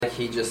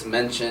he just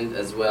mentioned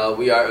as well.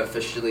 We are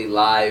officially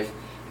live.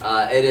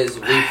 It is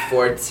week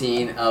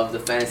 14 of the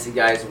Fantasy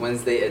Guys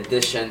Wednesday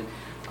edition.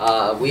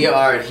 We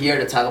are here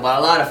to talk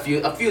about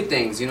a few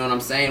things. You know what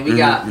I'm saying? We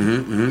got,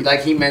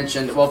 like he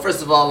mentioned. Well,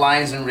 first of all,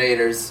 Lions and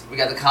Raiders. We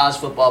got the college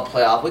football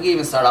playoff. We can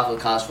even start off with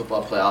college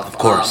football playoff, of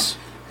course.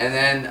 And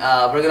then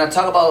we're gonna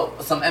talk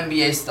about some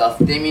NBA stuff.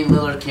 Damian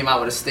Lillard came out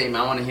with a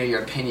statement. I want to hear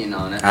your opinion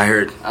on it. I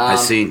heard. I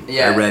seen.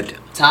 Yeah, I read.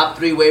 Top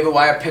 3 waiver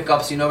wire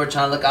pickups. You know we're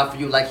trying to look out for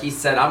you. Like he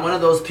said, I'm one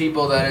of those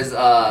people that is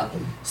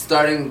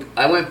starting.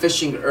 I went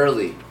fishing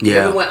early. Yeah. You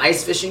ever went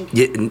ice fishing?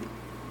 Yeah.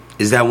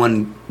 Is that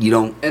one you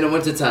don't? In the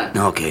wintertime.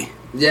 Okay.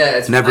 Yeah,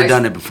 it's never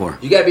done it before.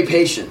 You gotta be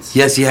patient.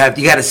 Yes, you have.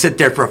 You gotta sit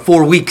there for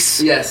 4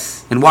 weeks.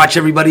 Yes. And watch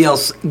everybody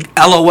else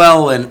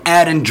LOL and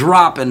add and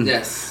drop and.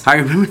 Yes. I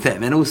remember that,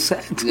 man. It was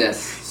sad. Yes.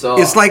 So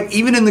it's like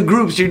even in the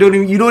groups, you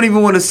don't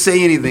even want to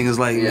say anything. It's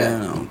like,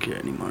 man, I don't care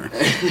anymore.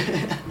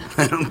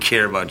 I don't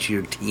care about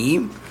your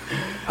team.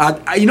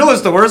 You know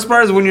what's the worst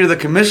part is when you're the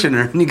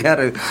commissioner and you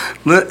gotta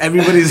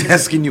everybody's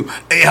asking you,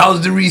 hey,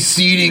 how's the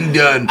reseeding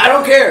done? I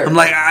don't care. I'm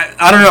like,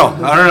 I don't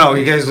know.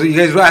 You guys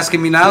are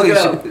asking me now. You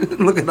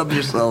should look it up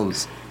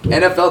yourselves.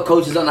 NFL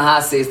coaches on the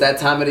hot seat. It's that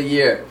time of the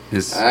year.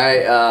 Yes. All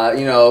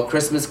right.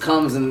 Christmas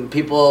comes and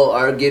people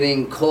are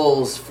getting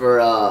coals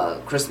for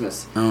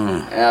Christmas. So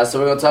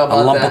we're gonna talk about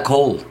a lump that. of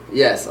coal.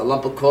 Yes, a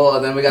lump of coal.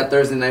 And then we got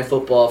Thursday Night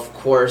Football, of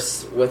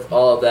course. With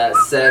all that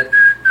said,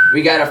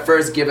 we gotta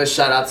first give a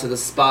shout out to the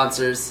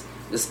sponsors.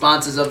 The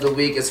sponsors of the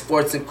week is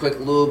Forts and Quick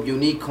Lube,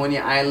 Unique Coney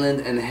Island,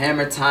 and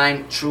Hammer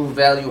Time True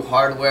Value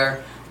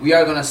Hardware. We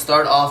are gonna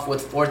start off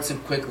with Forts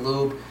and Quick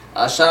Lube.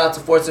 Shout out to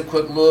Forts and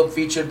Quick Lube,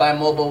 featured by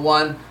Mobile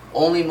One.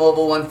 Only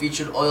Mobile One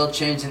featured oil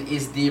change in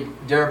East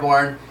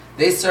Dearborn.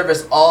 They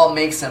service all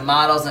makes and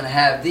models and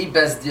have the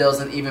best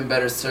deals and even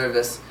better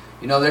service.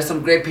 You know, there's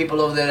some great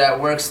people over there that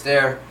works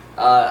there.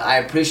 I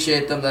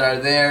appreciate them that are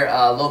there.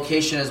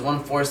 Location is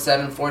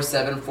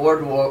 14747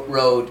 Ford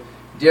Road,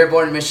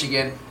 Dearborn,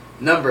 Michigan.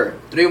 Number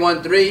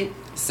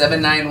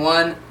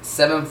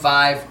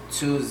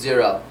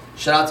 313-791-7520.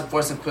 Shout out to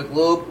Force and Quick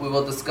Lube. We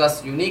will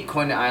discuss Unique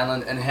Coney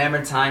Island and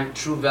Hammer Time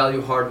True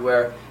Value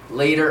Hardware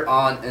later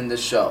on in the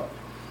show.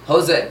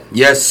 Jose.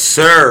 Yes,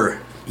 sir.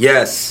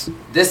 Yes.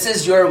 This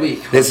is your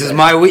week. Jose. This is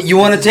my week. You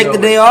want to take the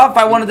day off?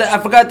 I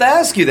forgot to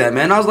ask you that,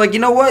 man. I was like, you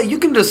know what? You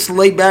can just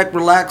lay back,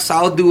 relax.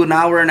 I'll do an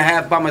hour and a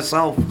half by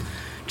myself.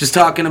 Just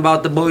talking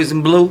about the boys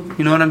in blue.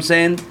 You know what I'm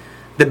saying?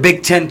 The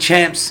Big Ten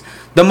champs.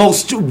 The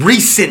most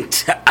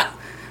recent.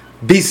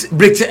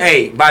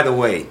 Hey, by the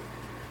way,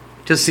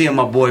 just seeing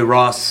my boy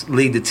Ross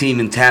lead the team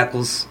in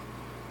tackles.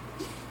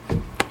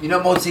 You know,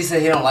 Moti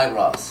said he don't like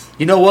Ross.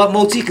 You know what?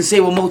 Moti can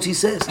say what Moti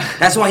says.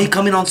 That's why he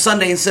come in on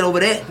Sunday and sit over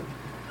there.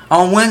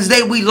 On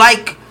Wednesday, we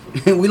like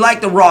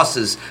the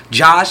Rosses.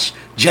 Josh,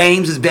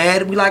 James is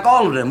bad. We like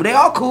all of them. They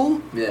all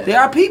cool. Yeah. They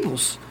are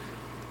peoples.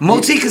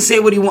 Moti can say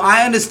what he wants.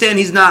 I understand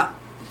he's not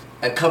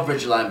a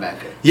coverage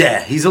linebacker.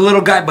 Yeah, he's a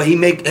little guy, but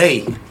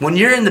when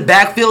you're in the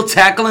backfield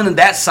tackling and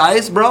that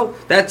size, bro,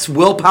 that's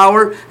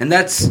willpower and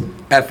that's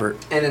effort.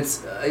 And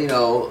it's,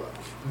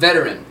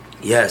 veteran.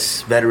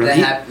 Yes, veteran.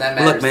 That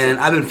matters. Look, man,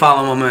 I've been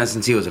following my man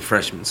since he was a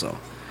freshman, so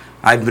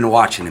I've been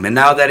watching him. And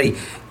now that he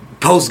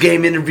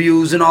post-game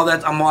interviews and all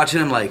that, I'm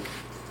watching him like,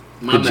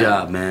 good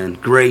job, man.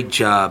 Great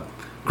job.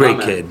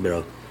 Great kid,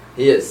 bro.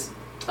 He is.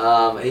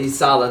 He's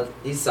solid.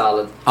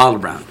 All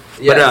around.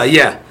 Yes. But,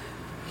 yeah.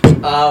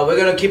 We're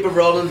going to keep it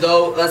rolling,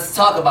 though. Let's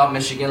talk about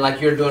Michigan like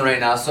you're doing right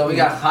now. So we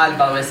got Khalid,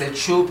 by the way, say,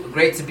 Troop,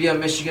 great to be a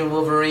Michigan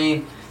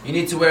Wolverine. You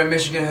need to wear a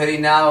Michigan hoodie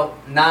now,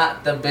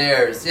 not the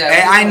Bears. Yeah,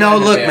 hey, I know.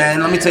 Look, Bears,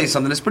 man, let me tell you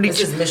something. It's pretty.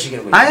 This is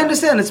Michigan week. I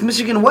understand. It's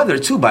Michigan weather,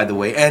 too, by the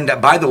way. And,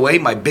 by the way,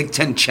 my Big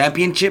Ten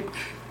championship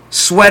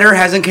sweater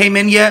hasn't came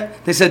in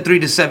yet. They said 3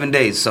 to 7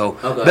 days. So,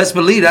 best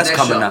believe that's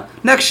coming out.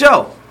 Next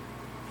show.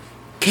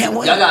 Can't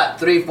wait. Y'all got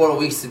 3-4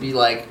 weeks to be,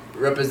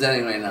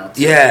 representing right now.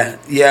 Too.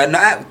 Yeah,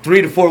 not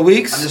 3 to 4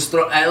 weeks. I'm just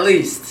throwing at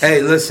least.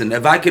 Hey, listen,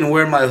 if I can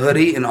wear my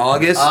hoodie in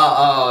August,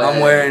 I'm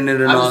wearing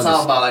it in August. I'm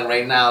just talking about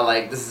right now,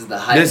 this is the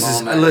hype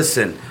moment.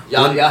 Listen,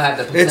 y'all have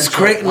the potential. It's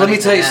great. Let me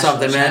tell you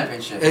something, man.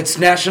 It's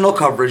national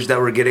coverage that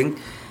we're getting.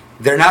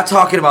 They're not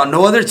talking about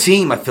no other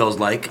team, I feels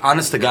like,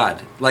 honest to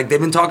God. They've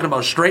been talking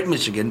about straight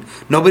Michigan.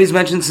 Nobody's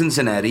mentioned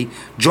Cincinnati.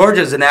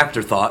 Georgia's an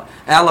afterthought.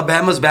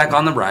 Alabama's back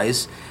on the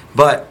rise.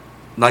 But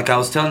like I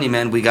was telling you,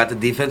 man, we got the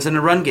defense and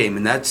the run game,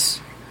 and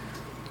that's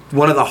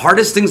one of the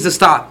hardest things to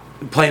stop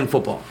playing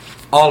football.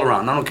 All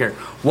around. I don't care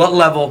what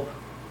level.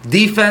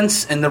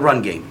 Defense and the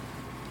run game.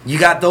 You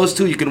got those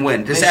two, you can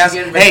win. Just ask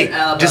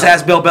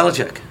Bill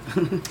Belichick.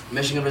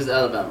 Michigan versus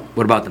Alabama.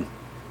 What about them?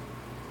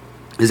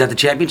 Is that the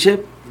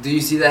championship? Do you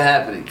see that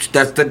happening?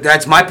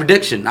 That's my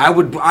prediction.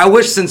 I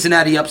wish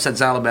Cincinnati upsets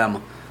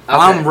Alabama. Okay.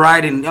 I'm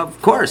riding, of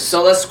course.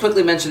 So let's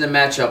quickly mention the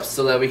matchups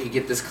so that we can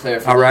get this clear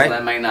for those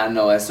that might not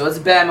know it. So it's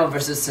Bama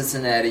versus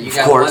Cincinnati. You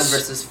got 1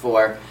 versus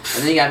 4. And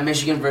then you got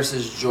Michigan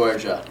versus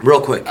Georgia. Real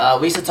quick.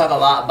 We used to talk a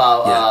lot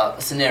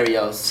about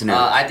scenarios.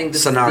 I think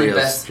this is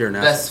the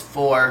best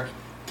 4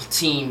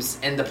 teams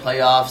in the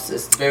playoffs.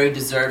 It's very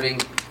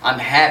deserving. I'm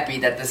happy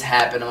that this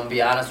happened. I'm going to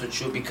be honest with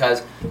you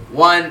because,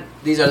 one,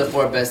 these are the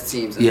 4 best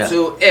teams. And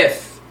two,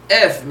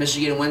 if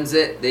Michigan wins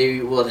it, they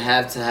will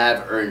have to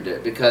have earned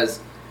it because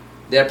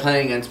they're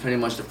playing against pretty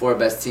much the 4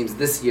 best teams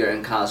this year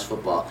in college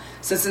football.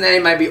 Cincinnati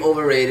might be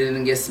overrated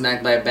and get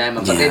smacked by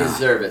Bama, but they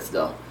deserve it,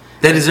 though.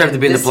 They deserve to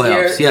be in the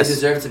playoffs. Yes, they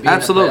deserve to be in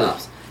the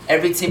playoffs.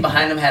 Every team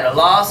behind them had a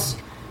loss.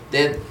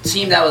 The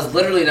team that was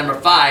literally number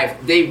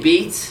 5, they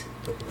beat.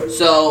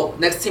 So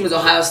next team is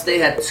Ohio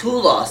State, had 2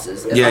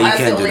 losses. If Ohio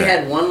State only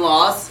had 1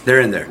 loss,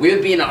 they're in there. We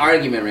would be in an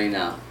argument right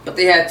now. But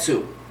they had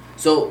 2.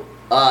 So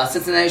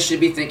Cincinnati should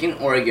be thanking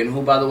Oregon,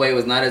 who, by the way,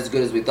 was not as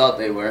good as we thought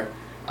they were.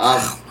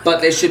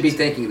 But they should be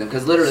thanking them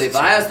because literally, if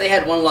Ohio State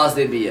had 1 loss,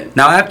 they'd be in.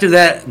 Now, after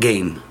that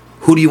game,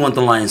 who do you want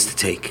the Lions to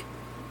take?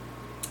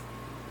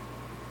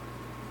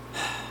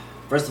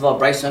 First of all,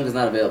 Bryce Young is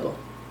not available.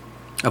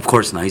 Of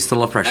course not. He's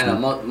still a freshman. I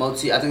know.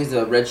 Moti, I think he's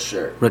a red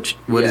shirt.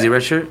 What is he,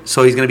 red shirt?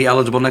 So he's going to be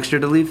eligible next year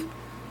to leave?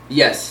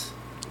 Yes.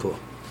 Cool.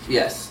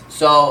 Yes.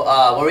 So,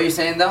 what were you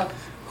saying, though?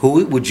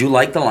 Who would you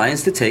like the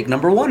Lions to take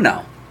number 1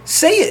 now?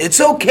 Say it. It's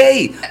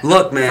okay.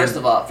 Look, man. First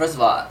of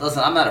all,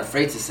 listen, I'm not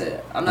afraid to say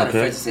it. I'm not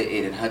afraid to say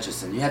Aiden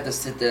Hutchinson. You have to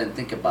sit there and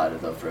think about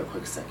it, though, for a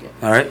quick second.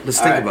 All right. Let's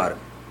think about it.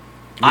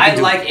 I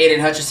like Aiden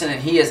Hutchinson,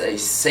 and he is a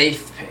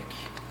safe pick.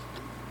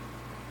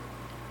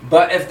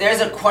 But if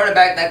there's a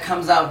quarterback that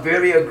comes out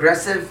very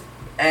aggressive,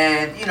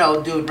 and,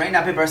 dude, right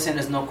now people are saying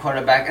there's no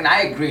quarterback, and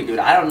I agree, dude.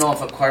 I don't know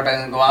if a quarterback is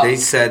going to go out. They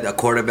said a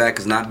quarterback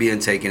is not being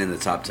taken in the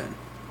top 10.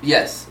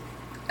 Yes.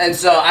 And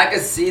so I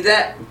can see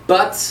that,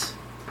 but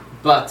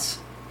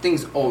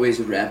things always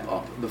ramp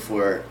up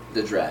before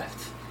the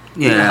draft.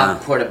 Yeah. You know how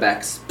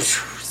quarterbacks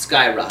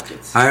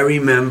skyrockets. I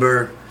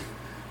remember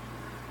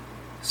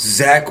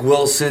Zach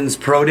Wilson's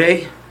pro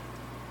day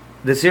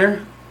this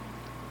year.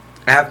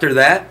 After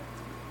that,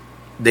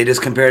 they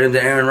just compared him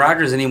to Aaron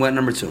Rodgers, and he went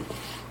number 2.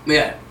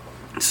 Yeah.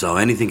 So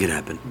anything could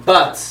happen.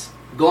 But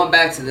going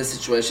back to this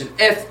situation,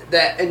 if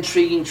that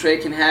intriguing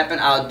trade can happen,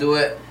 I'll do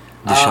it.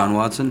 Deshaun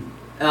Watson?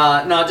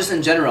 No, just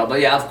in general.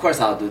 But yeah, of course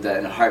I'll do that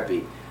in a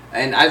heartbeat.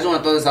 And I just want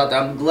to throw this out there.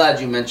 I'm glad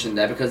you mentioned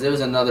that because there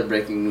was another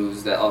breaking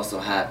news that also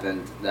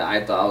happened that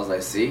I thought, I was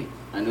like, see,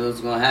 I knew it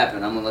was going to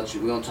happen. We're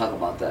going to talk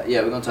about that.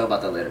 Yeah, we're going to talk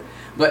about that later.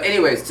 But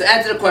anyways, to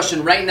answer the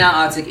question, right now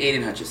I'll take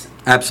Aiden Hutchinson.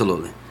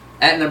 Absolutely.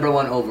 At number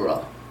 1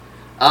 overall.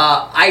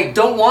 I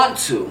don't want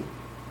to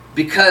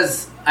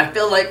because I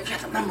feel like you're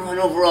the number 1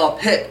 overall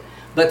pick.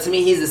 But to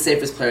me, he's the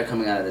safest player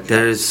coming out of the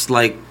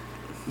draft.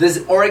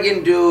 This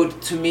Oregon dude,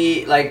 to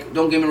me,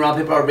 don't get me wrong,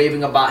 people are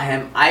raving about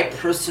him. I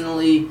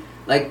personally,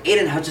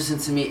 Aiden Hutchinson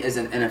to me is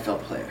an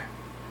NFL player.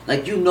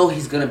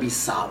 He's going to be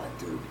solid,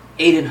 dude.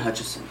 Aiden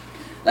Hutchinson.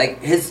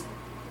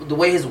 The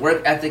way his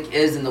work ethic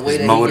is and the way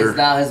he gets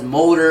down, his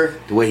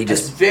motor. The way he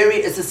just...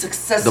 It's a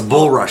successful... The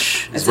bull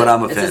rush is what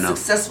I'm a fan of. It's a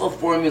successful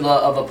formula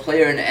of a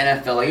player in the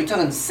NFL. You're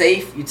talking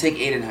safe, you take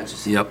Aiden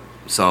Hutchinson. Yep.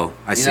 So,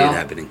 I see it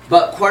happening.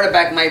 But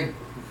quarterback might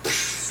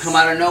come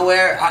out of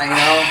nowhere,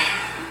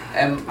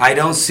 And I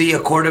don't see a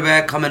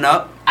quarterback coming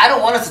up. I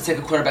don't want us to take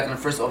a quarterback in the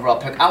first overall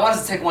pick. I want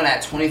us to take one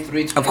at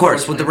 23, 24, of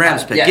course, with the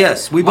Rams pick.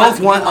 Yes. We both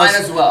want us...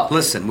 as well.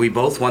 Listen, we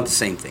both want the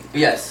same thing.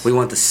 Yes. We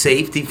want the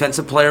safe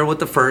defensive player with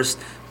the first.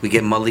 We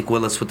get Malik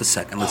Willis with the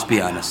second. Let's be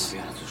honest.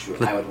 God, to be honest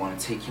with you, I would want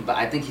to take him, but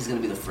I think he's going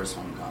to be the first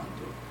one gone,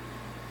 dude.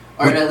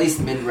 Or at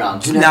least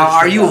mid-round. Now,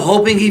 are you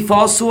hoping he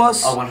falls to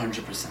us? Oh,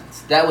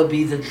 100%. That would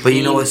be the dream. But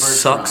you know what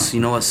sucks?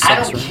 Round.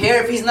 I don't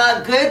care if he's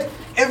not good.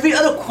 Every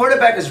other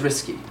quarterback is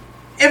risky.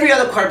 Every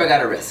other quarterback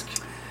got a risk.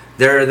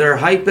 They're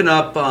hyping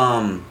up...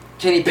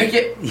 Kenny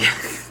Pickett? Yeah.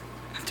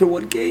 After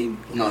one game.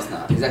 No, it's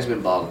not. He's actually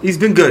been balling. He's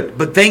been good.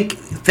 But thank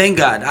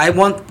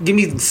God. Give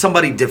me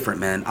somebody different,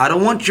 man. I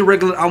don't want your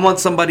regular... I want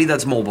somebody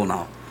that's mobile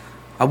now.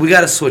 We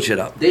got to switch it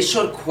up. They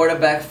showed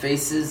quarterback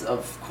faces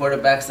of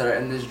quarterbacks that are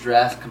in this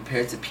draft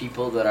compared to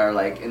people that are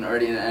already in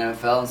the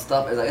NFL and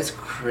stuff. It's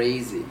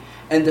crazy.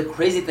 And the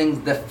crazy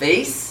thing, the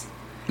face...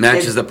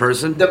 matches the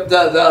person?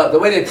 The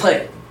way they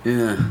play.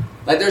 Yeah.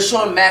 They're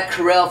showing Matt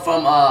Corral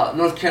from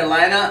North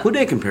Carolina. Who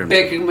they compare him to?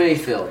 Baker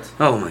Mayfield.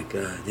 Oh, my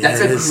God.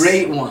 That's a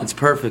great one. It's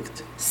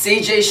perfect.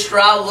 C.J.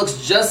 Stroud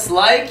looks just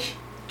like...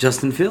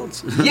 Justin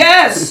Fields.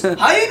 Yes!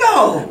 How you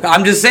know?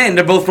 I'm just saying,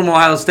 they're both from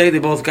Ohio State. They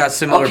both got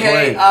similar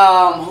play. Who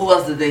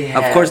else did they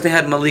have? Of course, they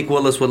had Malik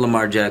Willis with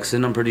Lamar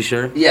Jackson, I'm pretty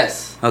sure.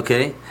 Yes.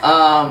 Okay.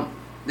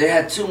 They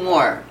had 2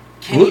 more.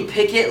 Kenny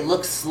Pickett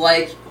looks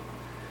like...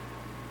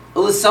 It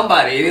was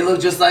somebody. He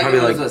looked just like...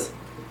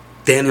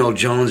 Daniel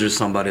Jones or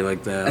somebody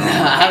like that.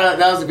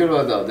 That was a good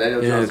one, though.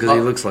 Daniel Jones. Yeah, because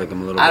he looks like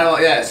him a little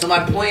bit. Yeah, so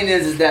my point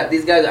is that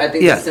these guys, I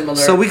think, are similar.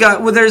 So we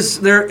got... Well, there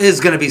is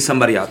going to be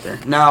somebody out there.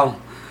 Now...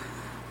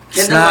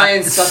 Can the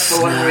Lions suck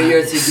for one more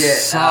year to get...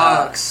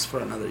 Sucks for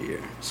another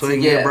year. So we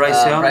can get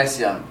Bryce Young? Bryce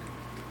Young.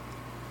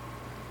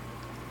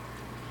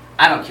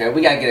 I don't care.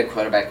 We got to get a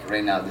quarterback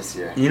right now this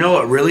year. You know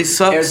what really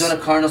sucks? Arizona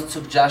Cardinals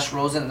took Josh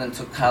Rosen and then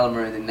took Kyler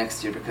Murray the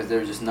next year because they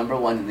were just number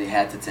 1 and they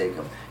had to take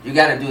him. You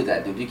got to do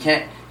that, dude. You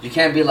can't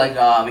be like,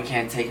 we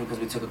can't take him because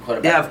we took a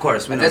quarterback. Yeah, of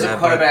course. If there's a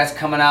quarterback that's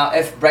coming out,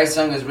 if Bryce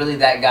Young is really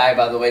that guy,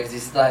 by the way, because he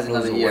still has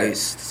another year.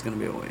 It's going to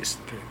be a waste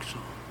pick. So.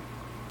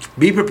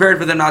 Be prepared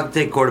for them not to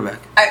take quarterback.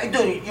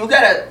 Dude, you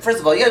gotta, first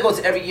of all, you gotta go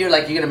to every year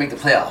like you're gonna make the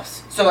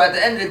playoffs. So at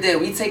the end of the day,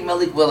 we take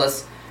Malik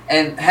Willis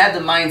and have the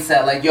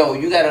mindset like, yo,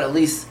 you gotta at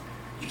least,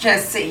 you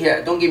can't sit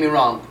here, don't get me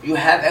wrong, you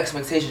have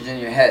expectations in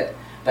your head.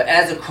 But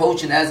as a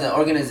coach and as an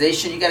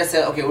organization, you gotta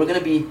say, okay, we're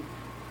gonna be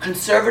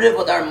conservative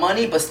with our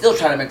money, but still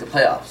try to make the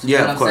playoffs. You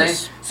know what I'm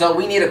saying? So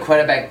we need a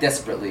quarterback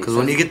desperately. Because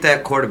when you get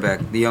that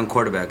quarterback, the young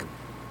quarterback,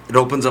 it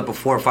opens up a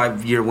 4 or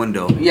 5 year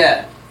window.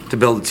 Yeah. To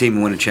build a team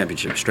and win a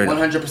championship straight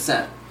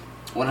 100%.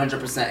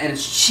 100%. And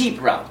it's cheap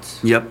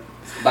routes. Yep.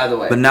 By the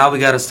way. But now we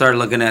got to start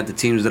looking at the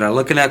teams that are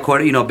looking at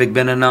quarter. You know, Big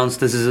Ben announced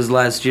this is his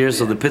last year,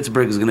 so the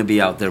Pittsburgh is going to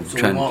be out there.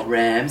 So we want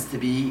Rams to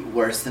be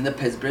worse than the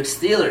Pittsburgh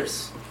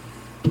Steelers.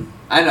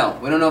 I know.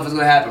 We don't know if it's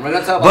going to happen. We're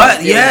going to talk about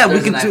the Steelers. But, yeah,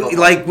 we can do,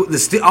 like,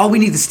 all we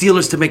need the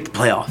Steelers to make the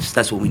playoffs.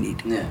 That's what we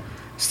need. Yeah.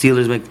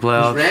 Steelers make the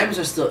playoffs. The Rams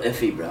are still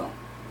iffy, bro.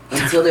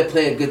 Until they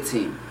play a good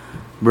team.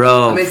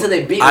 Bro, I mean, until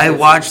they beat I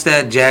watched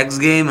that Jags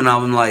game, and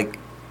I'm like,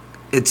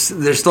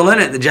 they're still in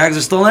it. The Jags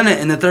are still in it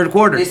in the third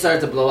quarter. They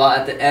started to blow out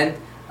at the end.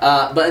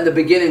 But in the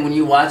beginning, when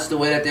you watch the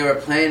way that they were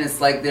playing,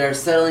 it's like they're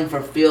settling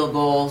for field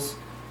goals.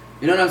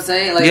 You know what I'm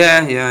saying? Like,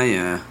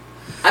 yeah.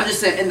 I'm just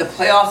saying, in the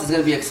playoffs, it's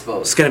going to be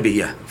exposed. It's going to be,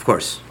 yeah, of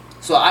course.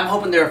 So I'm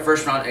hoping they're a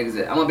first-round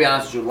exit. I'm going to be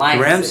honest with you.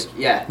 Lions, Rams?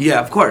 Yeah.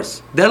 Yeah, of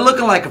course. They're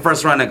looking like a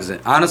first-round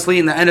exit. Honestly,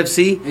 in the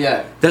NFC,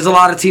 there's a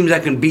lot of teams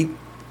that can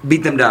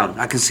beat them down.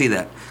 I can see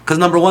that. Because,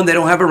 number one, they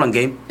don't have a run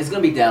game. It's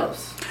going to be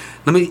Dallas.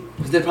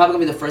 Because they're probably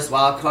going to be the first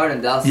wild card,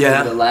 and Dallas is going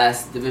to be the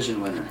last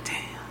division winner.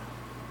 Damn.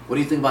 What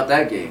do you think about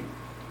that game?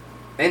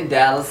 In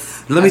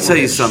Dallas, let me tell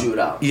you something.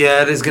 Shootout.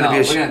 Yeah, it is going to be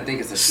a shootout. We're going to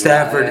think it's a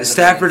shootout.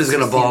 Stafford is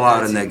going to ball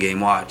out in that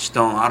game. Watch.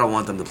 I don't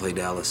want them to play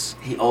Dallas.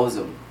 He owes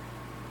them.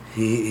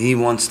 He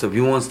wants to.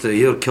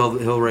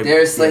 He'll rape.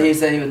 Darius Slay, he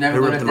said he would never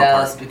go to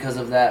Dallas because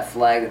of that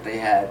flag that they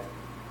had.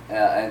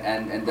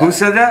 And who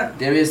said that?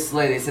 Darius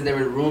Slay. They said there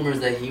were rumors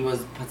that he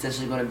was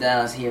potentially going to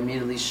Dallas. He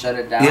immediately shut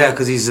it down. Yeah,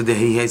 because he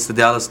hates the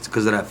Dallas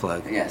because of that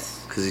flag.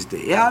 Yes. Because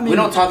we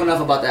don't talk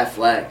enough about that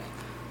flag.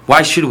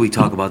 Why should we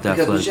talk about that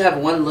because flag? We should have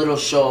one little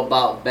show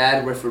about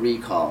bad referee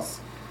calls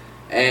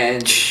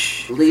and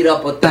lead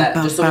up with that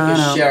just so we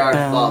can share our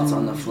thoughts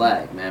on the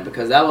flag, man.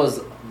 Because that was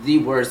the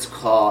worst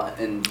call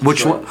in Detroit.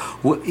 Which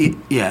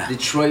one? Yeah.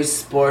 Detroit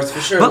sports, for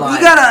sure. But we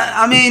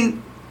gotta,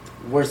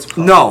 worst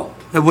call. No,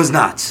 it was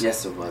not.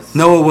 Yes, it was.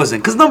 No, it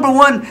wasn't. Because number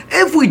one,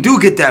 if we do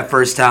get that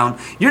first down,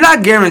 you're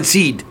not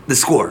guaranteed the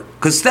score.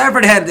 Because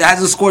Stafford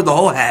hasn't scored the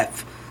whole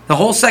half. The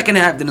whole second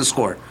half didn't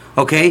score.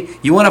 Okay?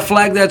 You want a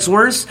flag that's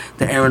worse?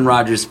 The Aaron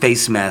Rodgers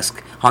face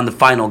mask on the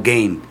final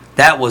game.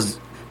 That was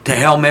the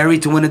Hail Mary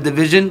to win a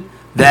division.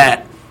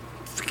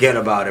 Forget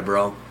about it,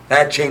 bro.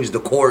 That changed the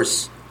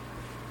course.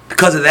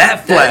 Because of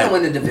that flag. That didn't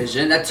win the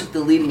division. That took the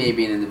lead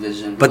maybe in the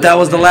division. But that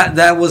was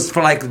that was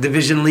for like the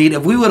division lead.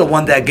 If we would have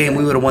won that game,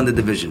 we would have won the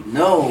division.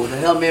 No, the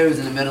Hail Mary was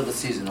in the middle of the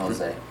season,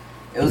 Jose.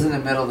 It was in the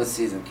middle of the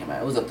season, came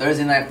out. It was a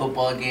Thursday night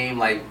football game,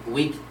 like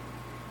week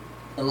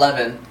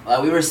 11.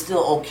 We were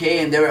still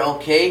okay, and they were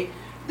okay.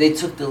 They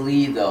took the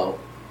lead, though,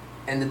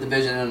 in the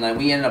division, and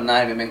we ended up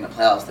not even making the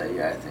playoffs that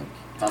year, I think.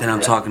 Then I'm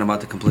talking about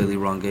the completely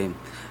wrong game.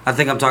 I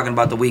think I'm talking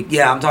about the week.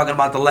 Yeah, I'm talking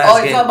about the last game.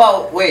 Oh, you're talking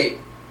about, wait.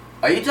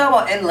 Are you talking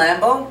about in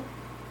Lambeau?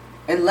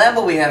 In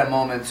Lambeau, we had a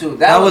moment, too.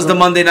 That was the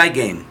Monday night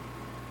game.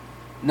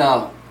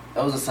 No,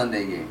 that was a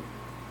Sunday game.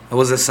 It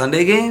was a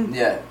Sunday game?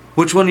 Yeah.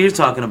 Which one are you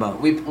talking about?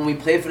 When we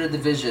played for the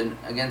division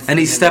against... And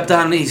he stepped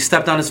on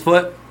his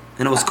foot?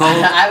 And it was cold?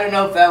 I don't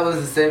know if that was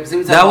the same.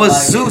 So that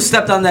was Zeus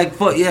stepped on that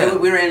foot, yeah.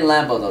 We were in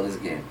Lambeau, though, this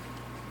game.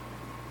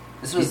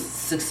 This was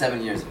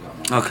 6-7 years ago.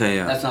 Man. Okay,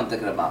 yeah. That's what I'm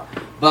thinking about.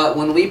 But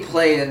when we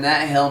played in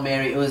that Hail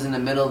Mary, it was in the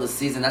middle of the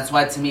season. That's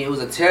why, to me, it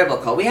was a terrible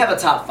call. We have a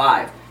top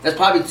 5. That's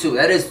probably 2.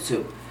 That is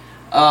 2.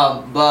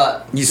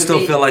 But you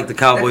still feel like the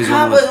Cowboys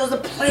won? The Cowboys was a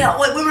playoff.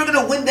 Wait, we were going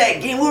to win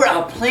that game. We were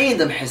outplaying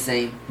them,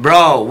 Hussein.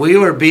 Bro, we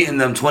were beating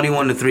them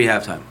 21-3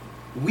 halftime.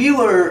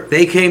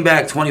 They came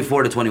back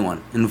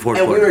 24-21 in the fourth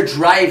quarter.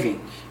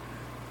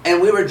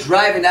 And we were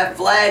driving. That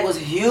flag was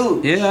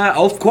huge. Yeah,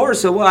 of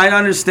course. Well, I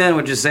understand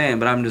what you're saying,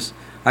 but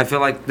I feel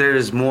like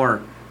there's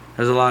more.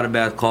 There's a lot of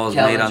bad calls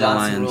made on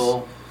Johnson the Lions.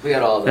 Rule. We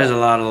got all that. There's a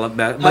lot of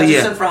bad. But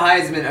Hutchinson for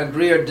Heisman,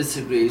 agree or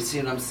disagree? You see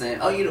what I'm saying?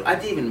 Oh, I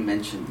didn't even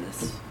mention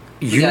this.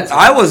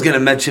 I was gonna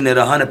mention it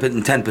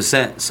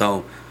 110%.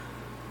 So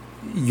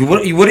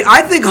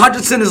I think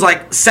Hutchinson is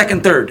like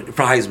second, third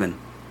for Heisman.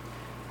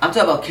 I'm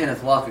talking about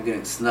Kenneth Walker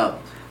getting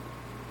snubbed.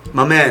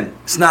 My man,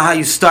 it's not how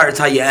you start; it's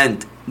how you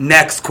end.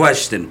 Next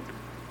question.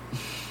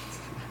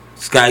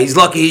 This guy, he's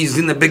lucky he's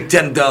in the Big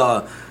Ten,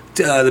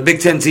 the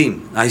Big Ten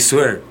team. I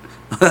swear.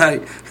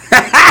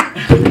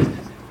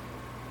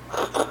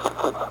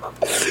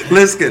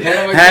 Listen.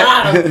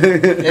 Got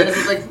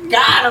him.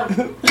 Got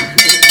him.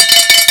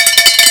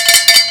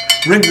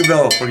 Ring the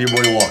bell for your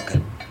boy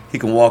Walker. He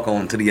can walk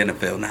on to the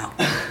NFL now.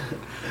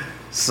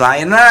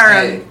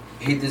 Sayonara. Hey,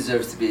 he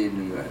deserves to be in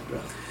New York, bro.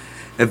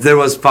 If there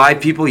was 5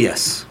 people,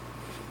 yes.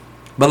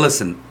 But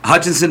listen,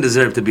 Hutchinson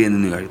deserved to be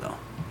in New York, though.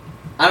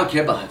 I don't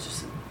care about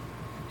Hutchinson.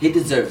 He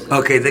deserves it.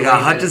 Okay, they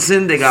got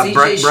Hutchinson. They got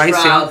Bryce Stroud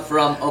Young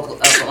from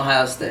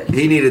Ohio State.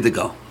 He needed to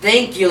go.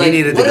 Thank you. He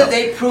needed to go. What did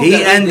they prove?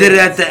 He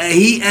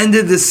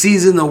ended the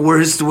season the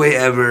worst way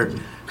ever.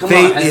 Come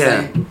on,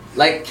 Hassan.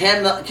 Like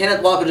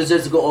Kenneth Walker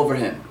deserves to go over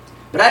him.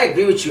 But I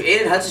agree with you.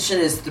 Aiden Hutchinson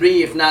is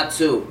 3, if not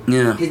 2.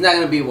 Yeah. He's not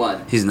going to be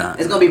 1. He's not.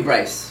 It's going to be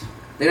Bryce.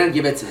 They're going to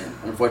give it to him,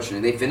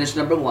 unfortunately. They finished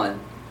number 1.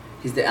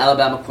 He's the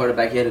Alabama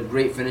quarterback. He had a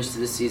great finish to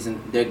the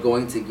season. They're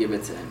going to give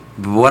it to him.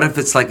 But what if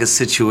it's like a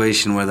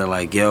situation where they're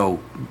like, yo,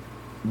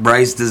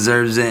 Bryce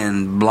deserves it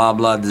and blah,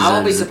 blah deserves it? I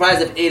won't be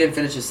surprised if Aiden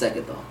finishes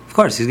second, though. Of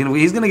course. He's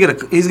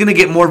gonna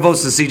get more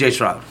votes than C.J.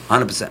 Stroud.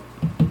 100%.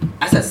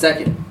 I said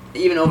second.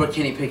 Even over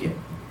Kenny Pickett.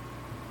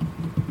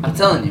 I'm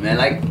telling you, man.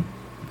 Like,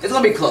 it's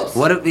going to be close.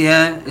 What if,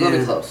 yeah. It's going to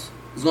be close.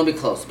 It's going to be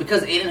close.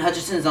 Because Aiden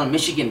Hutchinson is on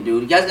Michigan,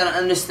 dude. You guys got to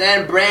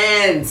understand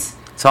brands.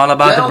 It's all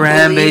about the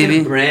brand,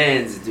 baby.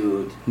 Brands,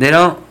 dude. They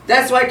don't.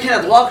 That's why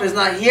Kenneth Walker's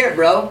not here,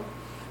 bro.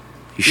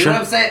 You know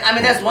what I'm saying? I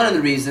mean, that's one of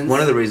the reasons.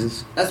 One of the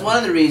reasons. That's one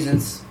of the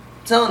reasons.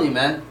 I'm telling you,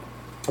 man.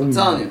 I'm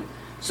telling you.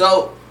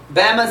 So,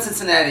 Bama and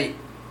Cincinnati.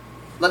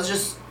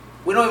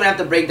 We don't even have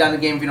to break down the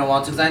game if you don't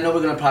want to, because I know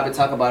we're going to probably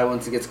talk about it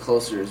once it gets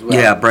closer as well.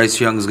 Yeah, Bryce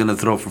Young is going to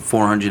throw for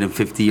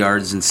 450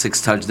 yards and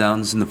 6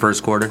 touchdowns in the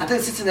first quarter. I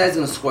think Cincinnati's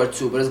going to score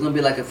 2, but it's going to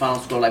be like a final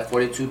score like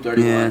 42-31.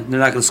 Yeah, they're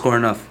not going to score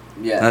enough.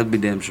 Yeah. That'd be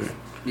damn sure.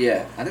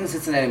 Yeah, I think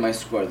Cincinnati might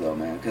score, though,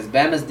 man, because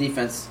Bama's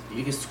defense,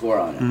 you can score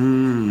on it.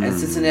 And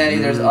Cincinnati,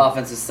 their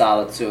offense is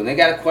solid, too. And they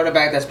got a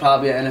quarterback that's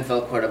probably an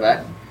NFL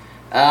quarterback.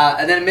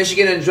 And then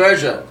Michigan and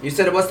Georgia. You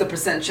said, what's the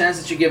percent chance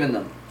that you're giving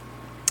them?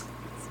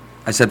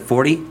 I said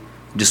 40.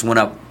 Just went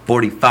up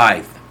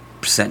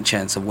 45%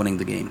 chance of winning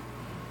the game.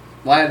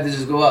 Why did they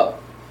just go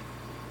up?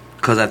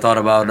 Because I thought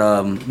about,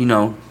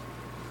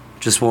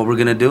 just what we're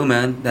going to do,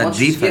 man. That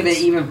defense. Give it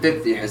even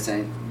 50,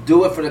 Hassan.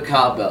 Do it for the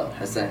cowbell,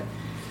 Hassan.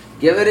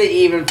 Give it an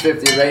even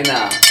 50 right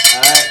now.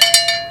 All right?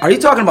 Are you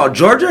talking about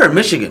Georgia or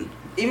Michigan?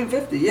 Even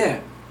 50, yeah.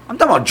 I'm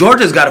talking about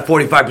Georgia's got a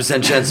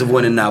 45% chance of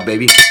winning now,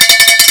 baby.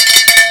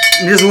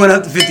 It just went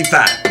up to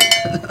 55.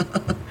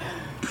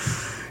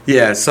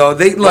 Yeah, so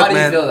they look, Why do you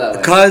man. feel that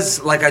way? Because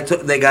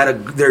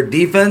their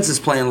defense is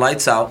playing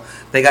lights out.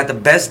 They got the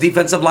best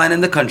defensive line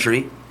in the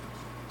country,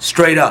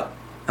 straight up.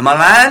 Am I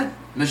lying?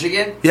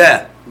 Michigan?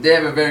 Yeah. They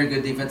have a very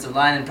good defensive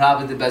line and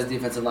probably the best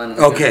defensive line in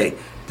the country. Okay,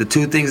 the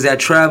two things that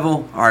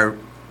travel are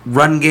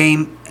run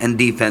game and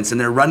defense, and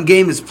their run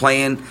game is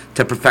playing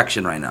to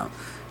perfection right now.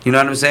 You know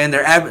what I'm saying?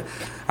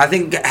 I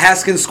think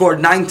Haskins scored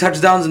 9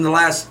 touchdowns in the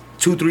last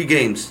 2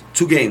 games.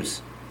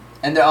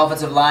 And their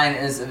offensive line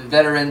is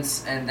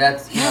veterans, and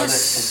that's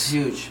it's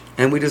huge.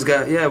 And we just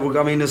got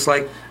it's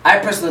like I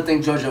personally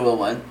think Georgia will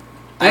win.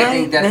 I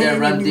think that their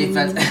run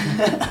defense.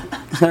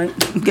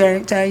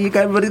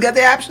 Everybody's got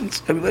the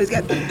options. Everybody's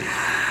got them.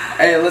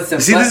 Hey, listen.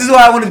 See, this is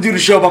what I want to do the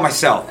show by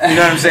myself. You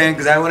know what I'm saying?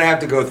 Because I want to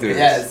have to go through this.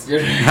 Yes, you're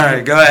right. All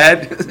right, go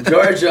ahead.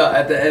 Georgia,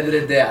 at the end of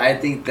the day, I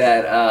think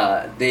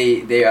that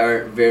they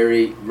are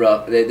very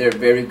rough. They're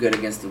very good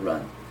against the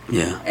run.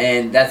 Yeah.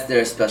 And that's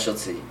their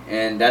specialty.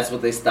 And that's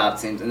what they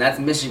stop teams. And that's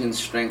Michigan's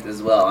strength as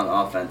well on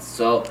offense.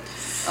 So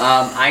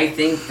I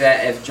think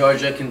that if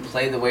Georgia can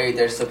play the way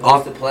they're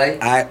supposed to play.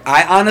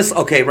 I honestly,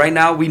 okay, right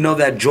now we know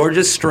that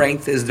Georgia's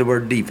strength is the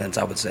word defense,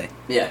 I would say.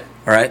 Yeah.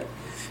 All right?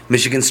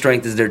 Michigan's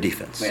strength is their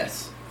defense.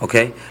 Yes.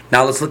 Okay?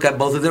 Now let's look at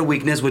both of their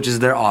weakness, which is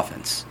their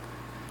offense.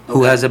 Okay.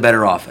 Who has a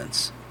better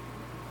offense?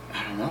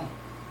 I don't know.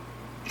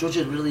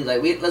 Georgia really,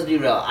 let's be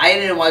real. I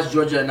didn't watch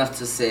Georgia enough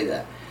to say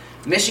that.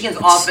 Michigan's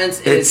offense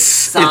is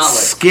solid. It's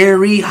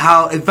scary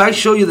how, if I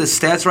show you the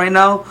stats right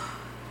now,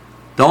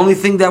 the only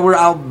thing that we're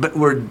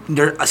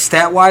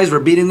stat-wise, we're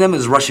beating them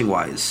is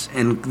rushing-wise.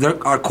 And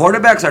our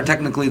quarterbacks are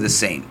technically the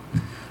same.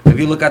 If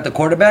you look at the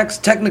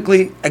quarterbacks,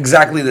 technically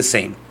exactly the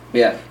same.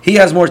 Yeah. He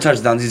has more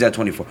touchdowns. He's at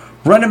 24.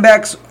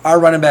 Our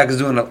running back is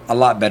doing a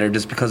lot better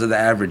just because of the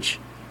average.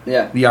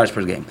 Yeah. The yards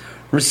per game.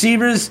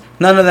 Receivers,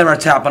 none of them are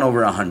tapping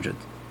over 100.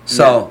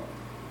 So.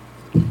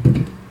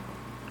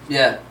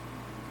 Yeah.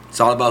 It's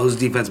all about whose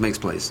defense makes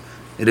plays.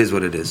 It is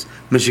what it is.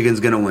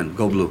 Michigan's going to win.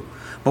 Go blue.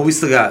 But we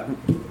still got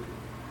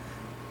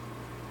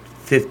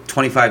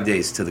 25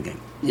 days to the game.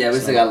 Yeah, we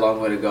still got a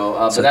long way to go.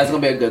 But that's going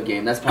to be a good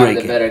game. That's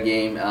probably the better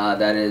game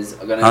that is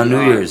going to be on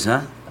New Year's,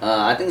 huh?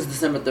 I think it's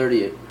December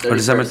 30th. Or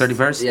December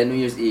 31st? Yeah, New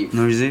Year's Eve.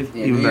 New Year's Eve?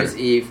 Yeah, Even New better. Year's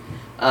Eve.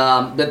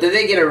 But did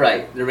they get it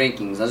right, the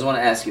rankings? I just want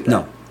to ask you that.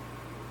 No.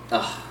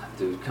 Oh,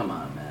 dude, come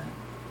on, man.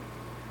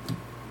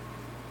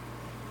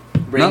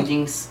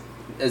 Rankings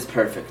is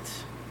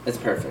perfect. It's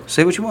perfect.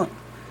 Say what you want.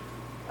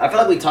 I feel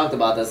like we talked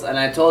about this, and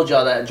I told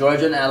y'all that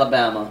Georgia and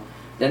Alabama,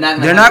 they're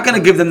not going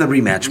to give them the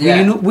rematch.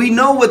 Yeah. We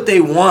know what they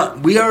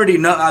want. We already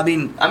know. I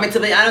mean, to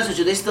be honest with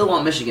you, they still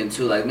want Michigan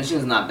too. Like,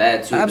 Michigan's not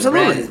bad too. Absolutely,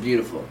 the brand is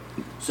beautiful.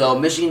 So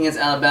Michigan against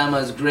Alabama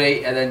is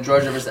great, and then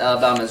Georgia versus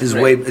Alabama is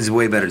great. Is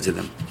way better to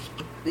them.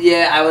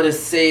 Yeah, I would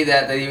say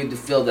that they would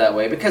feel that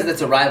way because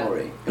it's a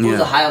rivalry. If it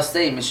was Ohio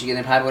State, Michigan,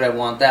 they probably would have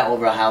want that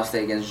over Ohio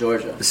State against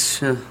Georgia.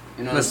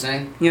 You know what I'm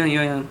saying?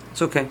 Yeah.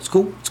 It's okay. It's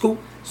cool.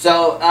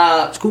 So,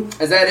 it's cool.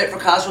 Is that it for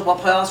college football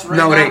playoffs for right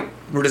now? No, it ain't.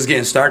 We're just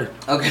getting started.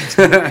 Okay.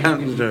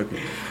 I'm joking.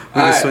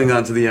 We can swing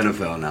on to the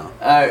NFL now.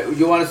 All right,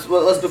 you want to?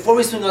 Well, let's before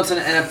we swing on to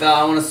the NFL,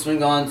 I want to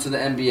swing on to the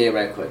NBA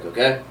right quick,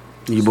 okay?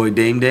 Your boy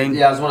Dame?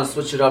 Yeah, I just want to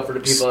switch it up for the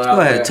people that are out there.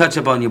 Go ahead, there. touch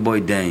up on your boy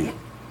Dame.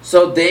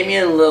 So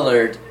Damian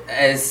Lillard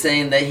is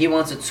saying that he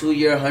wants a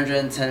 2-year,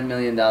 $110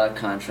 million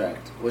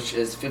contract, which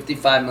is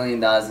 $55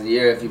 million a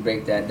year if you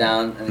break that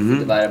down and if you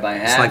divide it by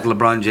half. It's like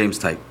LeBron James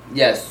type.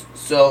 Yes.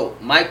 So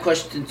my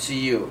question to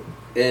you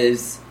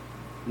is,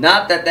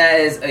 not that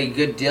is a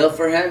good deal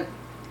for him.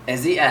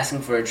 Is he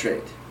asking for a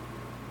trade?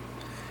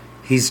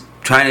 He's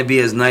trying to be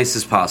as nice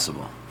as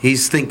possible.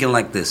 He's thinking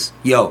like this.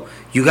 Yo,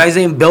 you guys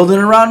ain't building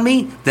around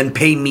me? Then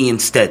pay me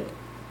instead.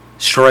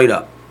 Straight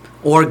up.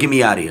 Or get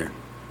me out of here.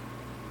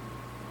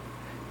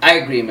 I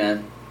agree,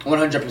 man.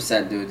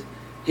 100%, dude.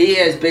 He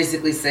is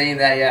basically saying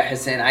that, yeah,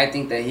 Hussein, I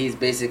think that he's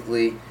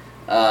basically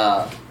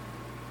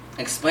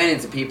explaining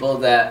to people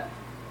that,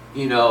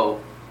 you know,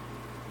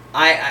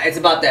 it's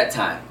about that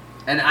time.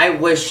 And I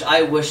wish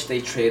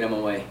they trade him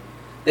away.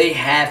 They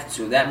have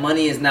to. That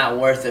money is not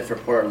worth it for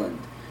Portland.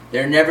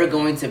 They're never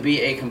going to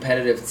be a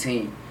competitive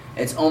team.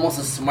 It's almost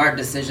a smart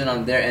decision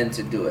on their end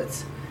to do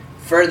it.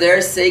 For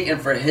their sake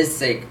and for his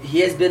sake,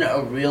 he has been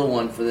a real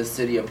one for the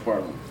city of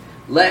Portland.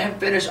 Let him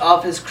finish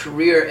off his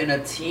career in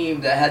a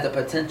team that has the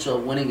potential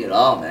of winning it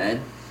all,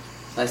 man.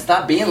 Like,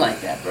 stop being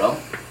like that, bro.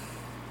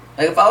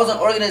 Like, if I was an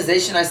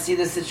organization, I see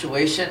this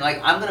situation,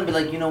 like, I'm going to be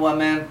like, you know what,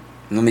 man?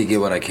 Let me get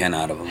what I can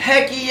out of him.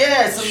 Heck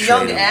yeah, some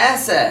young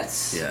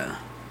assets. Yeah.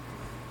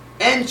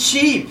 And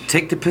cheap.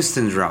 Take the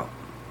Pistons route.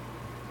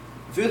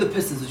 If you're the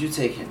Pistons, would you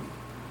take him?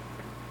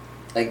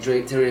 Like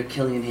Drake Terry,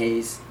 Killian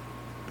Hayes.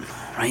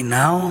 Right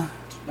now?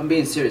 I'm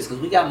being serious,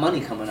 because we got money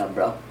coming up,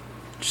 bro.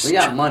 We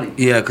got money.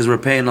 Yeah, because we're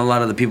paying a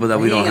lot of the people that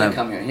we don't have. He ain't going to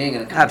come here. He ain't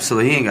going to come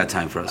Absolutely, he ain't got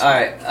time for us. All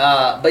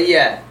right, but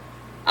yeah.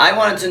 I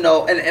wanted to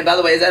know, and by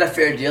the way, is that a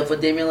fair deal for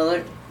Damian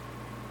Lillard?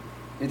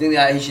 You think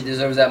that he should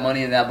deserve that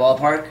money in that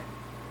ballpark?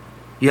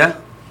 Yeah.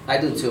 I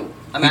do too.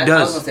 I mean, he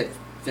does. I was going to say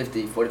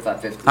 50,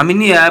 45, 50. I mean,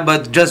 yeah,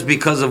 but just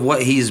because of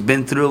what he's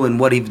been through and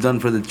what he's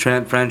done for the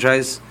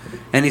franchise,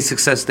 any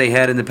success they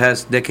had in the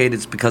past decade,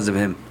 it's because of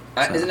him.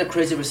 So. Isn't it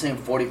crazy we're saying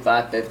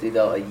 45, 50,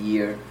 though, a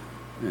year?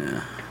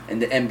 Yeah. In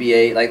the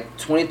NBA, like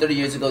 20, 30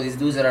 years ago, these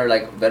dudes that are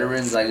like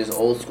veterans, like just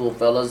old school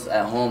fellas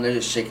at home, they're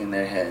just shaking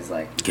their heads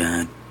like,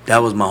 God, that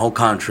was my whole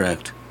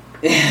contract.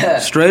 Yeah.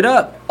 Straight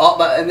up.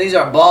 And these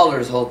are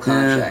ballers' whole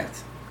contract.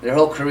 Yeah. Their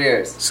whole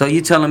careers. So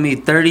you telling me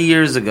 30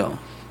 years ago,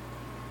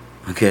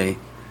 okay,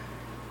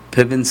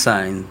 Pippen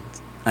signed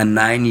a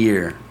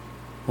 9-year,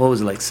 what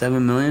was it, like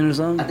 $7 million or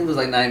something? I think it was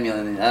like $9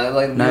 million.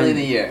 Like $1 million a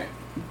year.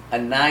 A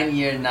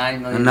 9-year, $9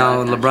 million. And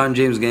now LeBron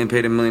James getting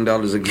paid $1 million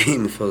a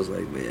game, it feels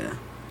like, but yeah.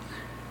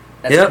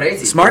 That's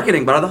crazy. It's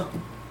marketing, brother.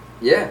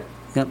 Yeah.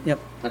 Yep.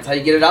 That's how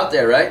you get it out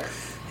there, right?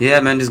 Yeah,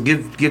 man. Just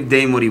give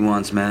Dame what he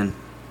wants, man.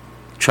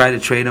 Try to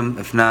trade him.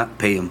 If not,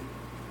 pay him.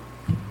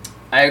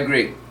 I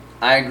agree.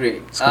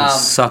 It's gonna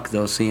suck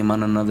though. See him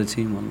on another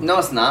team. No,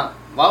 it's not.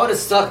 Why would it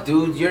suck,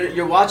 dude?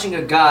 You're watching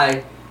a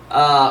guy.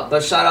 But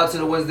shout out to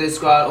the Wednesday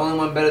squad. Only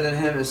one better than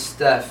him is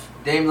Steph.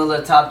 Dame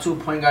Lillard, top 2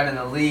 point guard in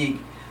the league.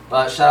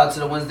 But shout out to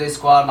the Wednesday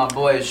squad, my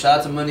boys. Shout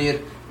out to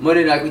Munir.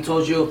 Munir, like we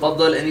told you,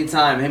 Fadl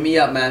anytime. Hit me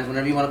up, man,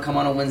 whenever you want to come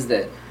on a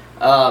Wednesday.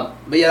 But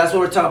yeah, that's what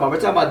we're talking about. We're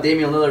talking about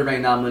Damian Lillard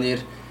right now,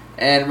 Munir.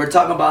 And we're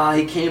talking about how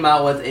he came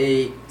out with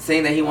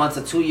saying that he wants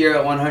a 2-year,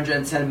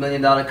 $110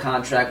 million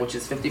contract, which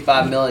is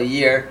 $55 million a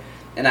year.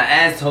 And I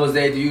asked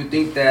Jose, do you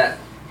think that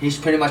he's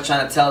pretty much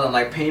trying to tell them,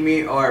 like, pay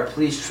me or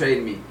please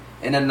trade me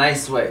in a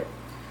nice way?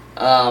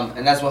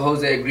 And that's what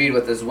Jose agreed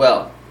with as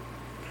well.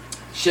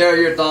 Share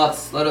your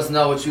thoughts. Let us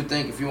know what you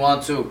think if you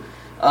want to.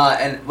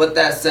 And with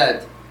that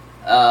said,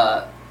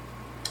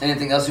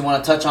 anything else you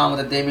want to touch on with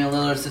the Damian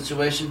Lillard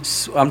situation?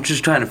 I'm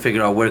just trying to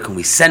figure out where can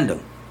we send him.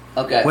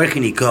 Okay. Where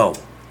can he go?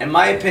 In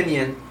my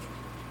opinion,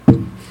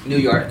 New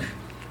York.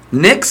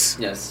 Knicks?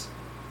 Yes.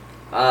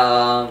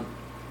 Let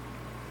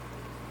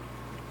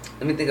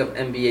me think of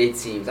NBA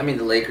teams. I mean,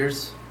 the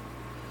Lakers.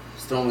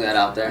 Just throwing that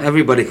out there.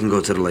 Everybody can go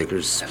to the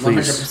Lakers.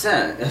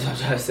 100%. That's what I'm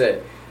trying to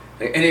say.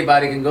 Like,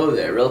 anybody can go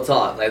there. Real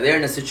talk. Like, they're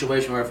in a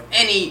situation where if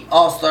any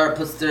all-star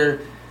puts their,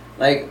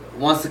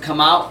 wants to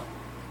come out,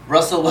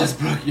 Russell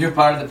Westbrook, you're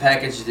part of the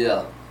package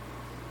deal.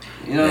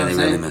 You know what I'm saying?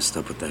 They really messed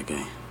up with that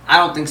guy. I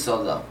don't think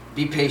so, though.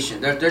 Be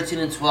patient. They're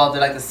 13-12.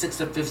 They're like the 6th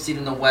or 5th seed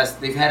in the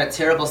West. They've had a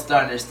terrible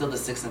start, and they're still the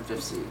 6th and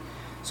 5th seed.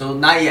 So,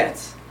 not yet.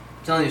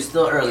 I'm telling you,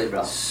 still early,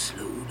 bro.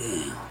 Slow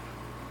down.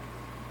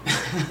 Is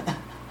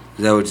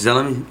that what you're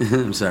telling me?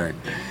 I'm sorry.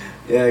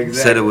 Yeah, exactly.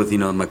 Said it with,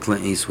 my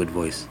Clint Eastwood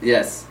voice.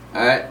 Yes.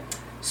 All right.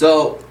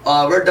 So,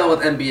 we're done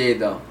with NBA,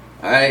 though.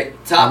 All right.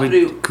 Top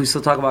 3. Can we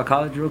still talk about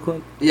college real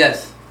quick?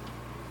 Yes.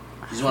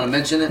 You just want to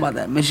mention it? About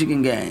that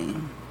Michigan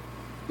game.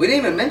 We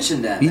didn't even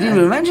mention that. You didn't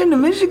even mention the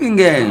Michigan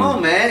game. Come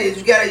on, man.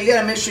 You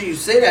gotta make sure you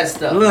say that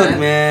stuff. Look,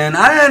 man,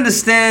 I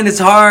understand it's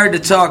hard to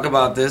talk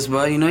about this,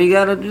 but you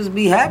gotta just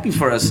be happy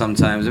for us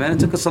sometimes, man. It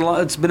took us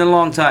it's been a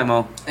long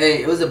time,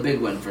 Hey, it was a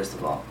big win, first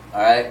of all.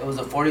 All right, it was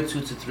a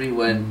 42-3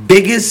 win.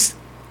 Biggest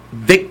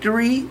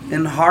victory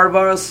in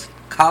Harbaugh's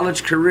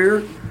college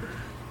career.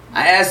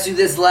 I asked you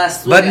this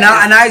last week. But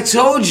not, and I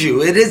told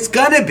you it is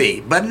gonna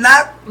be, but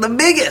not the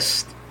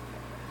biggest.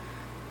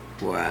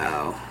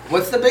 Wow.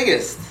 What's the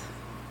biggest?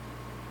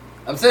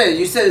 I'm saying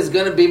you said it's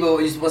gonna be, but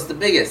what's the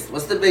biggest?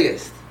 What's the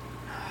biggest?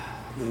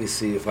 Let me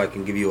see if I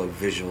can give you a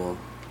visual.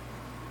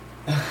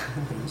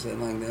 Is that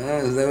like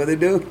that? Is that what they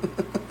do?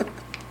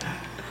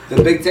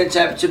 The Big Ten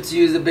championship to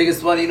you is the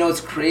biggest one. You know, it's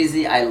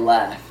crazy. I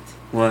laughed.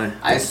 Why?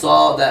 I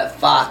saw that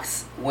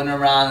Fox went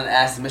around and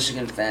asked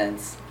Michigan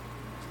fans,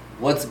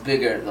 what's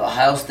bigger, the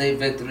Ohio State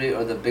victory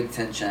or the Big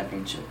Ten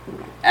championship?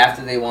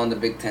 After they won the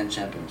Big Ten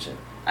championship.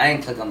 I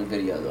didn't click on the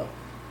video, though.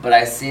 But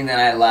I seen that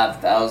and I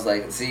laughed. I was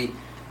like, see,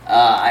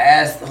 I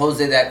asked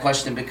Jose that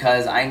question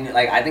because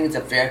I think it's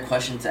a fair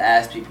question to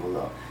ask people,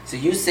 though. So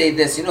you say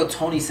this. You know,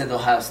 Tony said the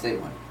Ohio State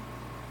won.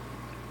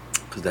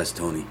 Because that's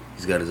Tony.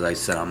 He's got his eyes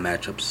set on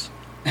matchups.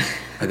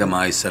 I got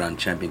my eyes set on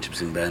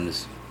championships and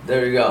banners.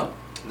 There we go.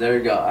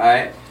 All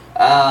right.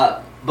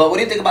 But what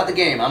do you think about the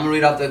game? I'm going to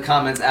read off the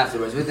comments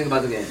afterwards. What do you think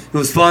about the game? It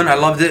was fun. I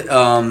loved it.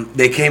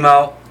 They came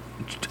out.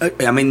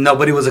 I mean,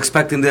 nobody was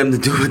expecting them to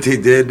do what they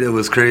did. It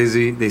was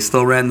crazy. They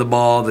still ran the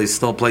ball. They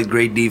still played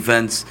great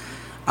defense.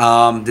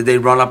 Did they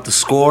run up the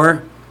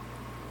score?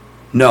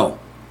 No.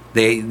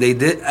 They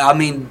did. I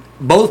mean,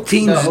 both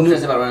teams. No, who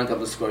cares about running up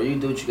the score? You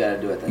do what you got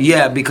to do at that.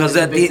 Yeah, because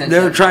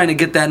they're trying to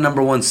get that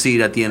number one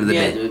seed at the end of the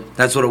day. Dude.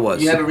 That's what it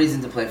was. You have a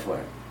reason to play for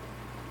it.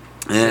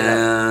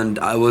 And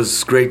it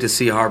was great to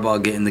see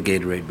Harbaugh get in the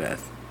Gatorade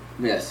bath.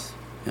 Yes.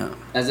 Yeah.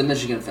 As a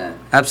Michigan fan.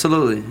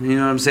 Absolutely. You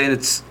know what I'm saying?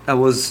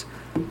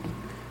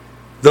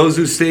 Those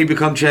who stay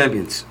become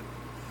champions.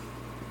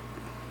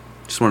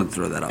 Just wanted to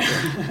throw that out there.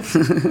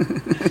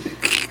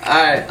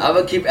 All right, I'm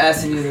going to keep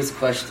asking you this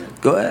question.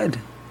 Go ahead.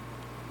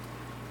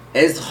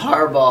 Is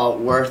Harbaugh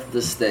worth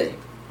the stay?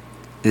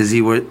 Is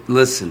he worth...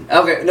 Listen.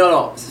 Okay,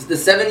 no. The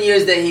 7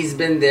 years that he's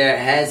been there,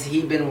 has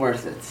he been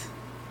worth it?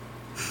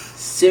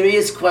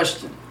 Serious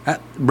question.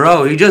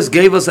 Bro, he just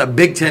gave us a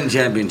Big Ten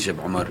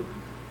championship, Omar.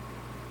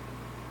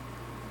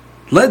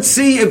 Let's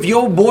see if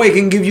your boy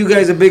can give you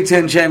guys a Big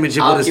Ten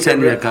championship with his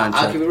 10-year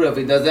contract. I'll keep it real. If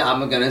he does it,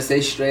 I'm going to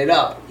say straight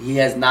up, he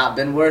has not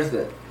been worth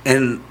it.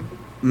 And,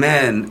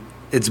 man,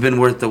 it's been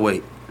worth the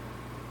wait.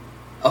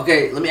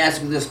 Okay, let me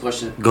ask you this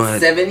question. Go ahead.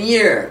 7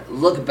 year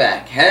look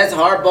back. Has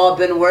Harbaugh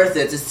been worth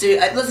it?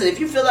 Listen, if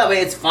you feel that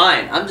way, it's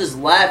fine. I'm just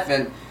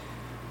laughing.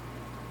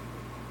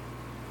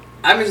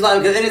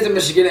 Because it is a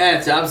Michigan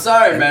answer. I'm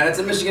sorry, man. It's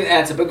a Michigan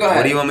answer, but go ahead.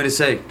 What do you want me to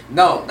say?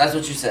 No, that's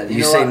what you said.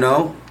 You say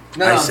no?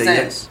 No, I I'm say saying,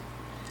 yes.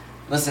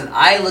 Listen,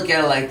 I look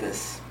at it like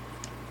this.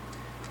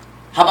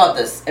 How about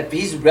this? If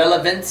he's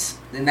relevant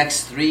the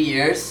next 3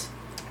 years,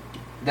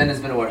 then it's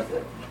been worth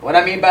it. What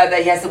I mean by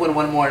that, he has to win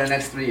one more in the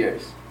next 3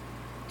 years.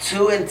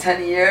 2 in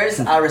 10 years,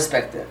 I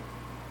respect it.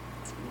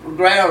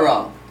 Right or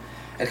wrong?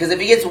 Because if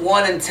he gets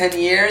 1 in 10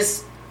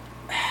 years,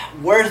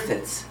 worth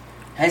it.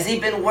 Has he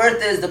been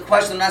worth it is the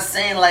question. I'm not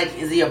saying,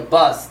 is he a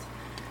bust?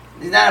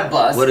 He's not a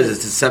bust. What is it?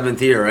 It's his 7th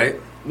year, right?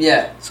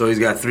 Yeah. So he's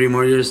got 3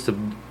 more years to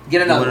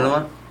get another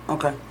one.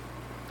 Okay.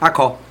 I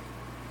call.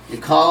 You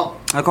call?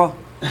 I call.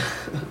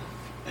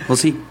 We'll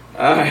see.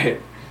 All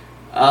right.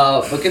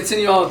 But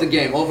continue on with the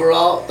game.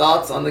 Overall,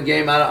 thoughts on the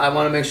game? I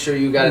want to make sure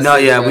you guys... No,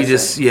 yeah, we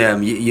just... Yeah,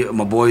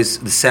 my boys,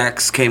 the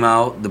Sacks came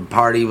out. The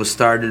party was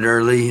started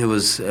early. It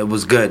was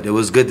good. It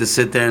was good to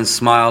sit there and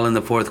smile in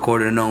the fourth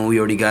quarter knowing we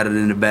already got it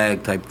in the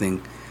bag type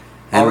thing.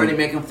 And already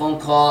making phone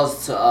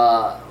calls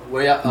to...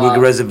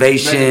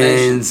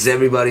 reservations,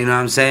 everybody, you know what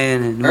I'm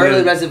saying? And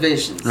Early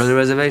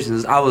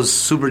reservations. I was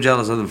super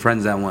jealous of the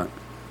friends that went.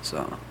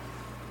 So...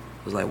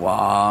 I was like,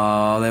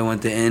 wow, they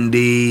went to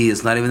Indy.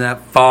 It's not even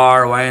that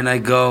far. Why didn't I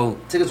go?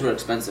 Tickets were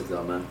expensive,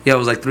 though, man. Yeah, it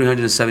was like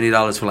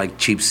 $370 for,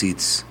 cheap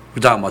seats.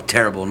 We're talking about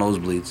terrible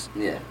nosebleeds.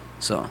 Yeah.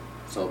 So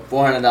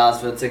 $400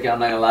 for the ticket. I'm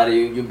not going to lie to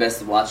you. You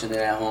best watching it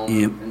at home.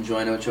 Yep.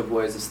 Enjoying it with your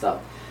boys and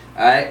stuff.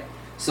 All right?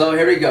 So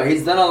here we go.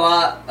 He's done a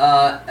lot.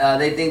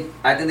 I think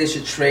they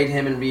should trade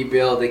him and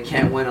rebuild. They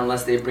can't win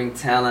unless they bring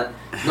talent.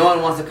 No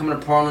one wants to come to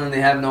Portland and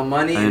they have no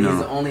money. I know. He's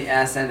the only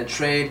asset in the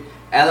trade.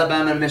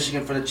 Alabama and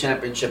Michigan for the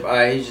championship. All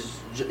right,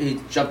 he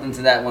jumped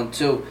into that one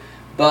too.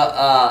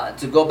 But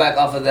to go back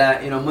off of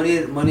that,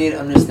 Munir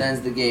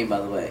understands the game.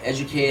 By the way,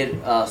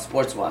 educated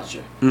sports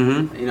watcher.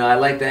 Mm-hmm. I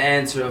like the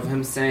answer of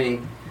him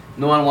saying,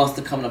 "No one wants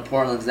to come to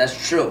Portland." 'Cause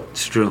that's true.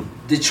 It's true.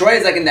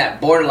 Detroit is in that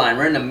borderline.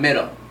 We're in the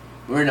middle.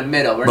 We're not we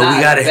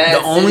got it.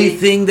 The only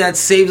thing that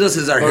saves us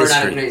is our history.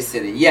 We're not a great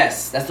city.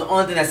 Yes, that's the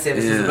only thing that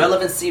saves us. Yeah.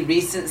 Relevancy,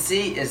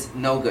 recency is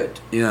no good.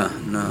 Yeah,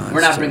 no.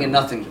 We're not bringing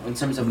nothing in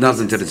terms of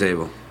nothing recency. to the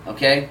table.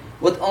 Okay,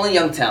 with only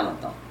young talent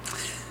though.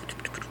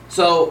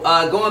 So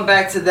going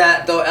back to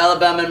that though,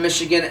 Alabama and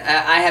Michigan,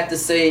 I have to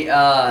say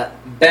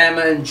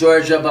Bama and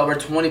Georgia, but we're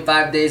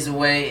 25 days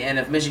away, and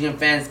if Michigan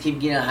fans keep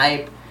getting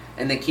hype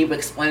and they keep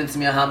explaining to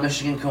me how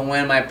Michigan can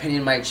win, my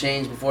opinion might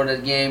change before the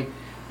game.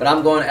 But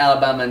I'm going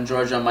Alabama and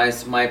Georgia on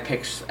my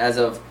picks as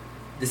of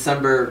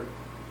December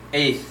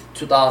 8th,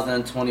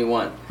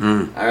 2021.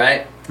 All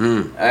right?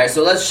 All right,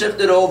 so let's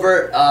shift it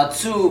over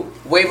to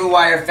waiver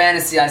wire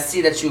fantasy. I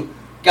see that you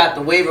got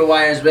the waiver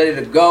wires ready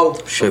to go.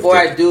 Before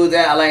I do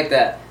that, I like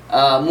that.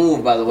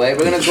 move, by the way.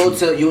 We're going to go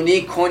to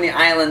Unique Coney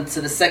Island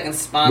to the second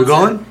sponsor. We're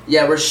going?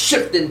 Yeah, we're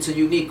shifting to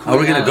Unique Coney Island.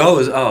 Are we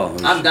going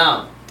to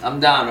go? I'm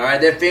down, all right?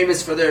 They're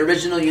famous for their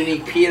original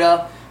unique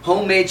pita,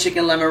 homemade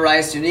chicken lemon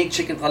rice, unique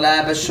chicken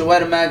qalaba,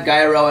 shawarma,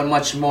 gyro, and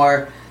much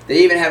more.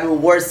 They even have a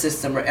reward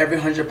system where every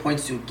 100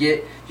 points you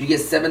get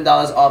 $7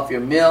 off your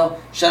meal.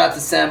 Shout out to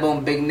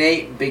Sambone, Big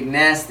Nate, Big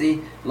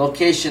Nasty.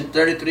 Location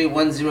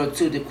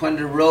 33102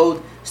 DeQuinder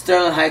Road,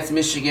 Sterling Heights,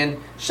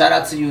 Michigan. Shout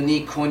out to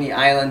Unique Coney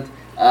Island.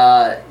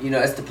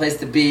 It's the place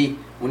to be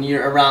when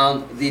you're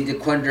around the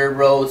DeQuinder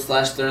Road /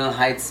 Sterling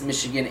Heights,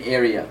 Michigan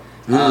area.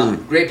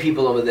 Great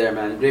people over there,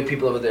 man. Great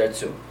people over there,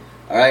 too.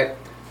 All right?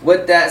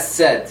 With that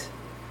said,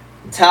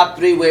 top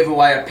 3 waiver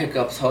wire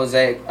pickups,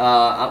 Jose.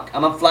 I'm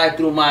going to fly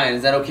through mine.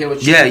 Is that okay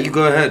with you? Yeah, you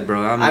go ahead,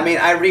 bro.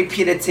 I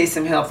repeated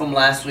Taysom Hill from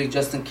last week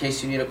just in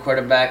case you need a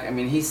quarterback. I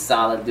mean, he's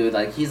solid, dude.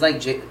 Like, he's like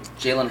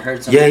Jalen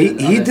Hurts. Yeah,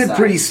 he did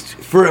pretty...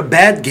 For a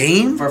bad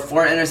game? For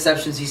 4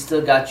 interceptions, he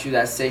still got you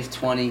that safe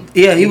 20.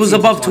 Yeah, he was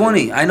above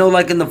 20. I know,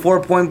 like, in the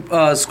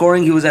 4-point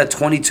scoring, he was at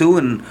 22,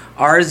 and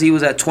ours, he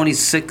was at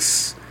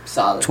 26.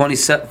 Solid.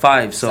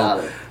 25, so...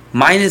 Solid.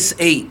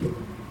 -8.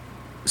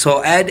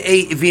 So add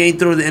 8 if he ain't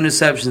through the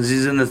interceptions.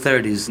 He's in the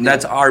 30s. Yeah.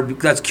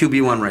 That's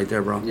QB1 right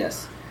there, bro.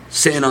 Yes.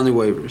 Sitting on the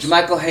waivers.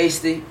 Michael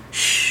Hasty.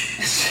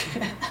 Shh.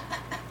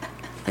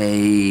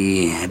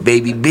 Hey,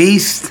 baby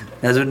beast.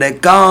 That's what they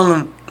call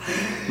him.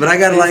 But I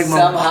gotta like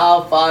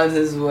somehow finds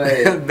his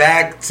way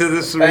back to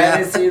the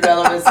fantasy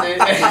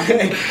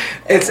relevancy.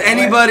 It's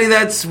anybody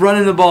that's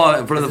running the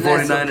ball for the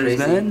 49ers,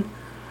 man.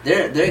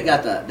 They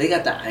got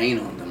the ain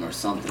on them or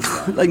something.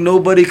 Bro. Like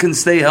nobody can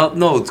stay healthy.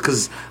 No, it's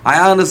because I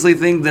honestly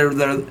think they're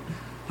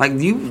like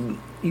you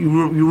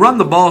run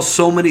the ball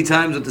so many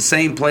times with the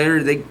same player.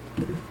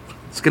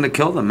 It's gonna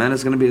kill them, man.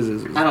 It's gonna be.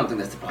 I don't think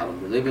that's the problem,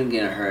 bro. They've been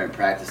getting hurt in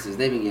practices.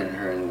 They've been getting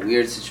hurt in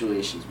weird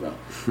situations, bro.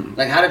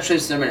 Like how did Trey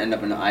Sermon end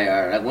up in the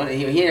IR? Like when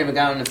he never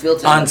got on the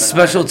field on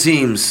special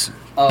teams.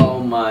 Oh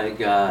my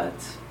God.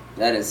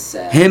 That is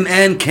sad. Him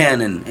and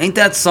Cannon. Ain't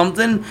that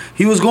something?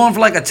 He was going for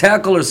like a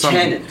tackle or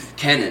something.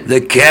 Cannon.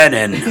 The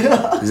Cannon.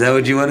 Is that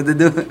what you wanted to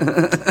do?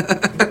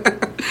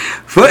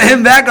 Put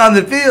him back on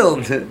the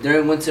field.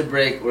 During winter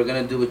break, we're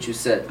going to do what you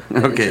said.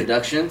 Okay.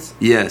 Introductions.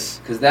 Yes.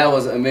 Because that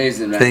was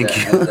amazing right Thank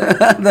there.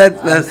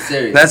 Thank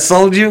you. That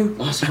sold you?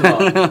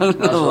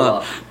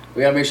 Mashallah.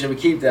 We gotta make sure we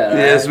keep that.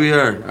 Yes, right? We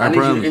are. I need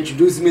you to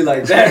introduce me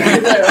like that.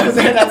 Right there. I'm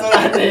saying that's what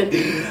I did.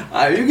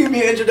 You give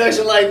me an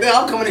introduction like that,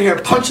 I'm coming in here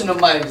punching the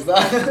mics.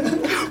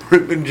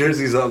 Ripping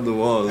jerseys off the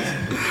walls.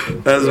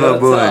 That's my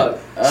boy.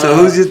 So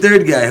who's your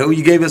third guy? Who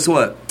you gave us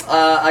what?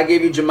 I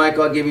gave you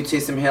Jermichael. I gave you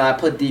Taysom Hill. I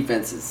put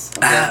defenses.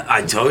 Okay?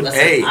 I told you.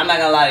 Hey, I'm not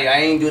gonna lie to you. I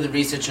ain't do the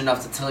research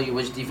enough to tell you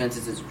which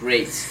defenses is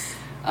great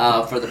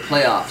for the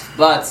playoffs.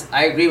 But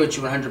I agree with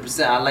you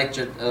 100%. I liked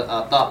your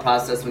thought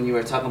process when you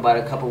were talking about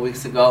it a couple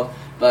weeks ago.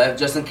 But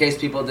just in case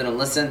people didn't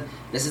listen,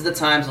 this is the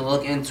time to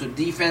look into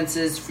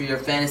defenses for your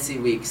fantasy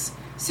weeks.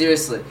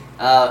 Seriously,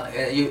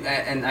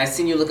 and I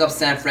seen you look up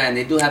San Fran.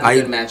 They do have a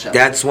good matchup.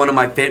 That's one of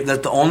my favorite.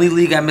 That's the only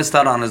league I missed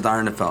out on is the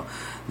NFL.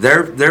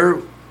 Their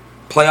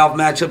playoff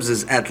matchups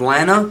is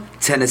Atlanta,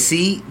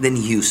 Tennessee, then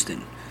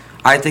Houston.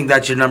 I think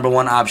that's your number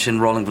one option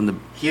rolling from the...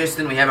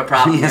 Houston, we have a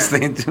problem. Yes,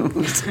 they do.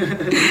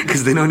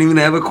 Because they don't even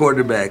have a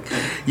quarterback.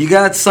 You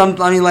got some...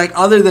 I mean, like,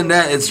 other than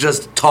that, it's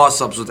just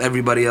toss-ups with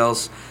everybody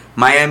else.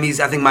 I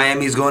think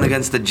Miami's going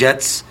against the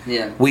Jets.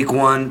 Yeah. Week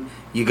 1.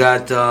 You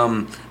got...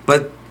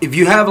 but if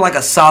you have, like,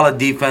 a solid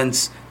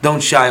defense,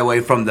 don't shy away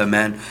from them,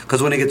 man.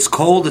 Because when it gets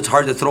cold, it's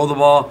hard to throw the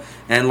ball.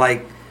 And,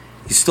 like,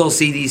 you still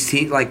see these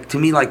teams... Like, to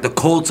me, like, the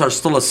Colts are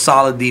still a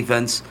solid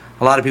defense.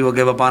 A lot of people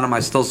give up on them. I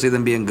still see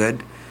them being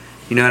good.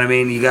 You know what I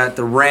mean? You got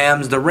the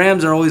Rams. The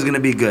Rams are always going to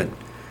be good.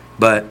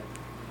 But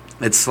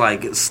it's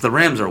like... the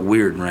Rams are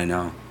weird right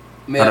now.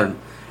 Yeah.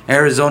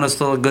 Arizona's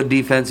still a good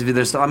defense.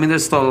 There's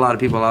still a lot of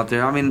people out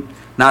there. I mean,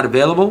 not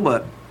available,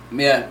 but...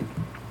 Yeah,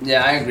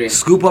 I agree.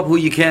 Scoop up who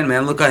you can,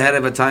 man. Look ahead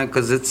of a time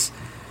because it's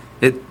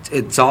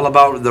all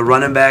about the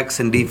running backs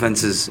and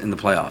defenses in the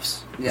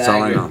playoffs. Yeah, That's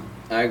all I know.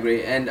 I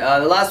agree. And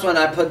the last one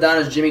I put down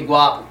is Jimmy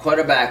Guap,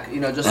 quarterback.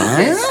 Just in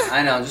case.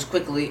 I know, just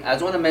quickly. I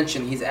just want to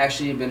mention he's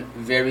actually been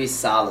very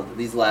solid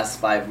these last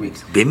 5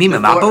 weeks.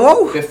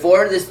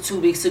 Before this 2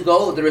 weeks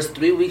ago, there was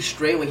 3 weeks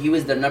straight where he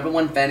was the number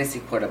one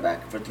fantasy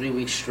quarterback for 3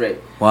 weeks straight.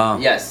 Wow.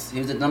 Yes, he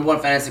was the number one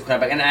fantasy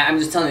quarterback. And I'm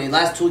just telling you, the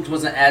last 2 weeks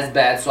wasn't as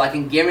bad. So I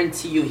can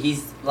guarantee you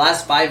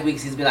last 5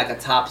 weeks he's been like a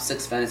top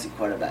 6 fantasy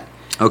quarterback.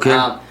 Okay.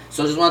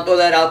 So just want to throw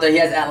that out there. He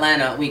has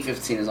Atlanta week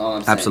 15 is all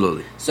I'm saying.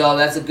 Absolutely. So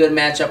that's a good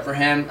matchup for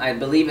him. I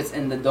believe it's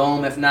in the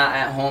Dome, if not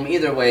at home.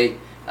 Either way,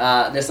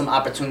 there's some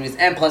opportunities.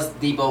 And plus,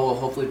 Debo will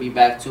hopefully be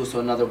back too,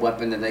 so another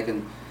weapon that they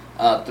can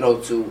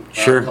throw to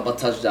a couple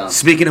touchdowns.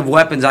 Speaking of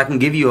weapons, I can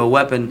give you a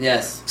weapon.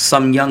 Yes.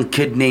 Some young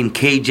kid named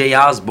KJ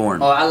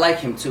Osborne. Oh, I like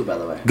him too, by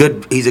the way.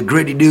 Good. He's a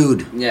gritty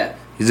dude. Yeah.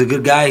 He's a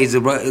good guy. He's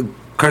a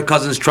Kirk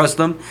Cousins trusts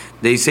him.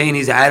 They saying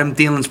he's Adam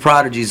Thielen's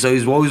prodigy, so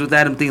he's always with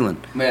Adam Thielen.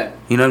 Yeah.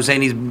 You know what I'm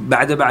saying? He's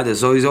ba'da,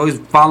 so he's always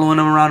following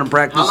him around in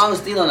practice. How long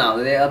is Thielen out?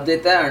 Did they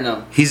update that or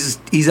no?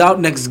 He's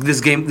out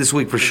this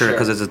week for sure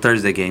because it's a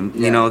Thursday game.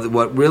 Yeah. You know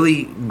what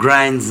really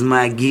grinds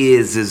my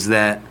gears is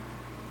that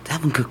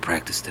Dalvin Cook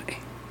practiced today.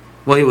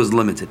 Well, he was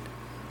limited,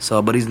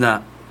 but he's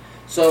not.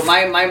 So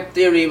my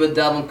theory with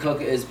Dalvin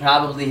Cook is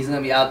probably he's going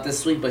to be out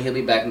this week, but he'll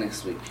be back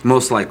next week.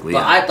 Most likely,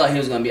 But I thought he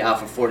was going to be out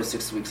for 4 to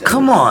 6 weeks.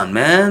 Come on,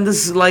 man.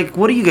 This is like,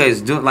 what are you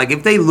guys doing? Like,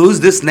 if they lose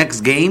this next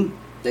game,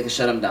 they can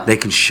shut him down. They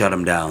can shut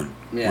him down,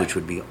 which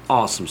would be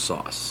awesome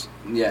sauce.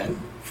 Yeah.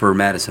 For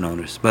Madison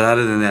owners. But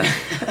other than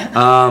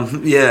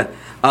that,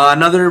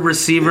 another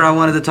receiver I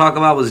wanted to talk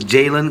about was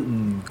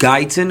Jalen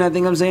Guyton. I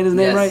think I'm saying his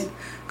name right.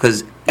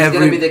 Because he's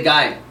going to be the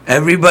guy.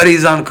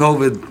 Everybody's on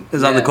COVID.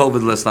 Is on the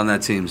COVID list on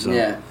that team.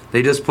 So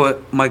they just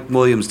put Mike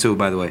Williams too,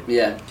 by the way.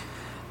 Yeah.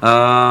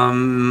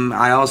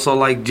 I also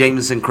like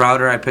Jamison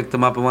Crowder. I picked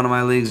him up in one of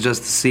my leagues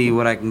just to see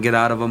what I can get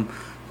out of him.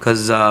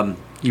 Because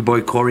your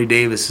boy Corey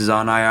Davis is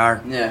on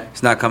IR. Yeah.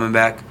 He's not coming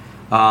back.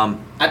 I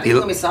think he's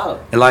going to be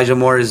solid. Elijah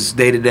Moore is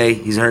day-to-day.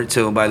 He's hurt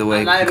too, by the way.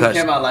 I'm not even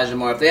caring about Elijah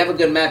Moore. If they have a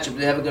good matchup, do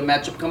they have a good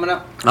matchup coming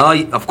up?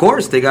 Of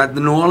course. They got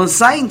the New Orleans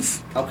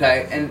Saints.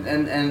 Okay.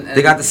 And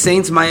they got the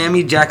Saints,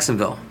 Miami,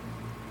 Jacksonville.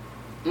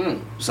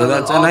 So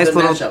that's a nice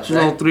little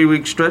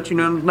 3-week stretch, you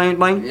know what I'm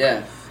saying?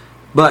 Yeah.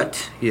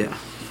 But, yeah.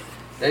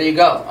 There you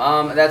go.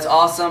 That's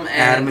awesome. And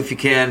add them if you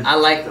can. I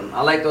like them.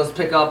 I like those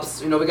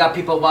pickups. You know, we got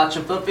people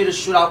watching. Feel free to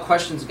shoot out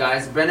questions,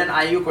 guys. Brandon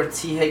Ayuk or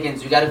T.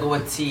 Higgins? You got to go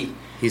with T.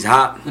 He's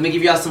hot. Let me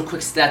give you all some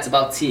quick stats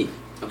about T.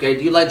 Okay,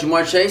 do you like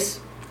Jamar Chase?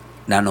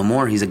 Not no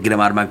more. He's a get him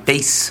out of my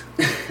face.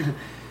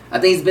 I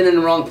think he's been in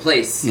the wrong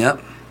place.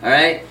 Yep. All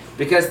right?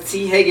 Because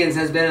T. Higgins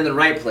has been in the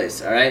right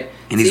place, all right?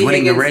 And he's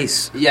winning the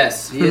race.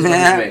 Yes, he is winning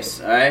the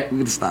race, all right? I'm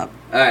going to stop.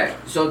 All right,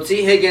 so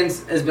T.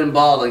 Higgins has been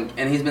balling,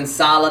 and he's been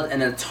solid,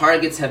 and the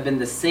targets have been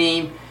the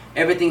same.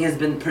 Everything has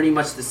been pretty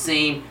much the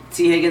same.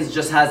 T. Higgins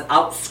just has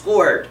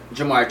outscored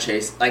Jamar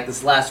Chase like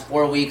this last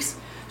 4 weeks.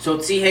 So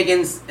T.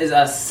 Higgins is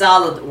a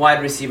solid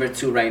wide receiver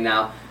too right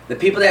now. The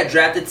people that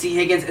drafted T.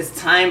 Higgins, it's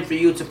time for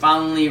you to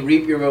finally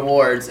reap your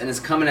rewards, and it's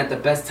coming at the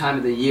best time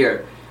of the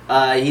year.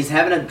 He's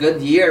having a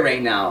good year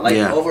right now.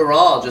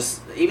 Overall,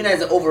 just even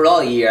as an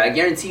overall year, I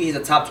guarantee he's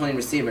a top 20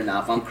 receiver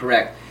now, if I'm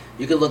correct.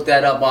 You can look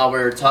that up while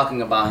we're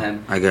talking about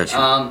him. I got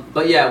you.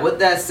 But yeah, with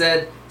that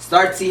said,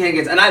 start T.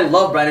 Higgins. And I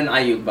love Brandon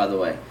Ayuk, by the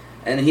way.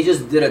 And he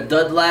just did a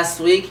dud last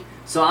week.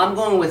 So I'm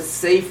going with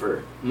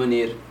safer,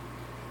 Munir.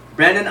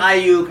 Brandon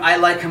Ayuk, I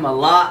like him a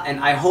lot, and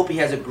I hope he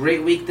has a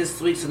great week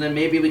this week, so then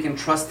maybe we can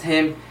trust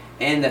him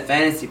in the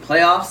fantasy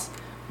playoffs.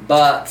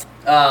 But,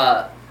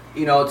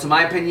 to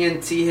my opinion,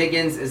 T.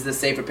 Higgins is the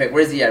safer pick.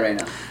 Where's he at right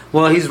now?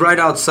 Well, he's right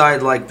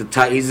outside, like, the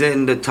top. He's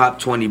in the top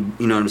 20,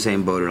 you know what I'm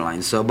saying,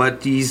 borderline. So,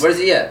 but he's... Where's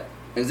he at?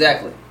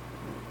 Exactly.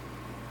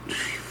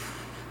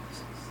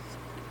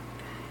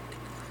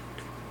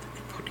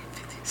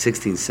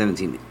 16,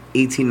 17,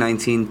 18,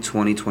 19,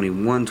 20,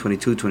 21,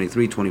 22,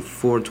 23,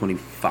 24,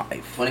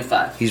 25.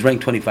 25. He's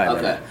ranked 25 okay.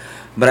 right now.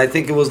 But I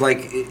think it was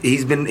like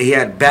he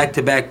had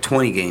back-to-back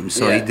 20 games.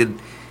 So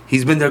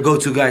he's been their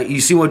go-to guy. You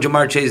see what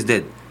Jamar Chase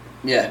did?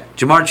 Yeah.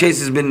 Jamar Chase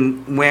has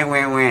been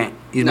wah.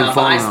 He's been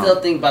falling I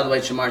still think, by the way,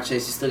 Jamar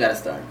Chase, you still got to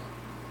start.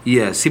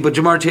 Yeah, see, but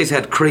Jamar Chase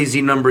had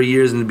crazy number of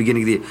years in the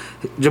beginning of the year.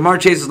 Jamar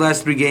Chase's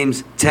last 3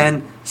 games,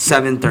 10,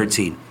 7,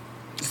 13.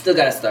 You still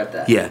got to start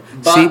that. Yeah.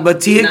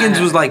 But T. Higgins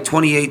was like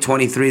 28,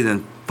 23,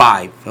 then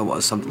 5. It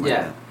was something like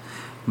that.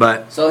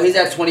 But so he's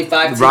at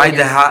 25. Ride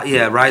the hot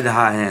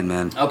hand,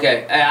 man.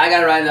 Okay, I got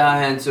to ride the hot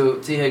hand too.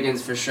 T.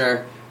 Higgins for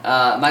sure.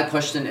 My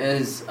question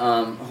is,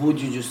 who would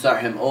you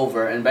start him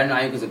over? And Brandon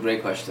Ayuk is a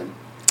great question.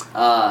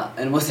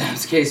 In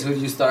Wassam's case, who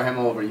would you start him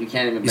over? You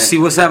can't even. You see,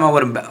 Wassam,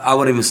 I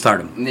wouldn't even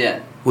start him.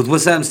 Yeah. With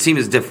Wassam's team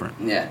is different.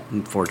 Yeah.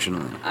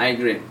 Unfortunately. I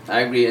agree.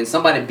 And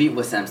somebody beat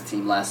Wassam's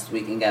team last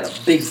week and got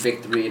a big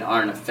victory in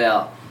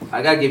RNFL.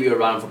 I gotta give you a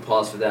round of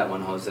applause for that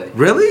one, Jose.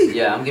 Really?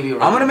 Yeah, I'm giving you a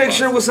round I'm gonna make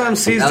sure Wassam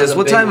sees this.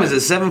 What time is it?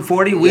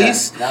 7:40.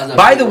 Weiss? Yeah,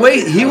 by the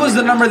way, he was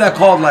the number that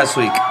called last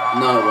week.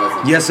 No, it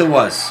wasn't. Yes, it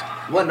was.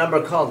 What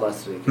number called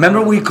last week?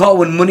 Remember we called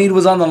when Munir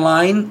was on the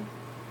line?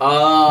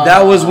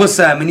 That was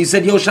Wassam, and he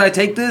said, "Yo, should I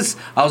take this?"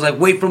 I was like,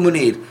 "Wait for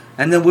Munir."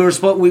 And then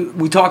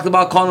we talked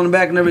about calling him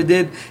back, never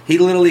did. He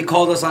literally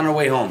called us on our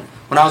way home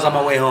when I was on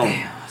my way home.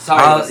 Damn.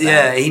 Sorry.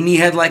 Yeah, he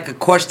had like a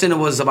question. It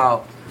was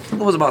about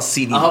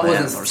CD. I hope it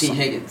wasn't T.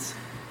 Higgins.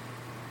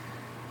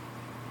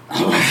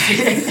 I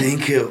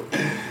think it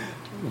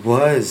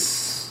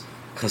was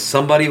because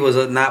somebody was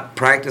not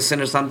practicing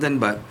or something,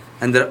 but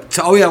ended up.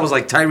 It was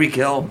like Tyreek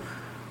Hill,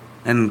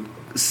 and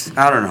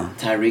I don't know.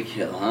 Tyreek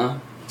Hill, huh?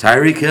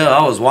 Tyreek Hill.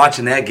 I was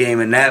watching that game,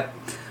 and I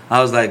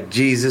was like,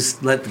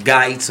 Jesus, let the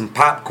guy eat some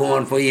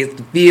popcorn before he hits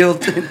the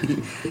field.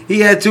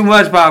 He had too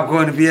much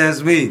popcorn, if you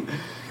ask me,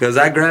 because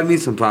I grabbed me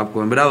some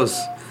popcorn. But it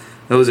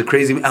was a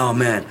crazy. Oh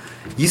man,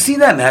 you see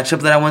that matchup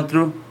that I went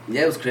through?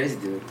 Yeah, it was crazy,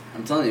 dude.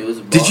 I'm telling you, it was.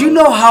 Did you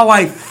know how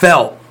I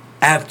felt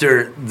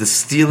after the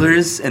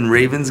Steelers and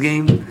Ravens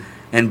game,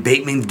 and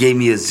Bateman gave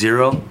me a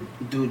 0?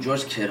 Dude,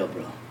 George Kittle,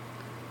 bro.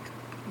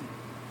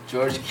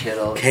 George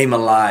Kittle came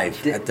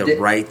alive at the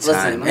right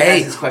time. Listen,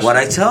 hey, what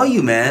I tell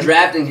you, man.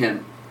 Drafting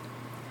him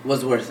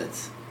was worth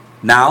it.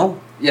 Now?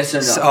 Yes or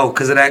no? So,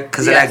 because of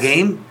that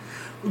game?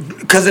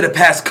 Because of the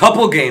past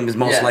couple games,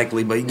 most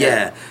likely. But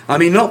yeah. I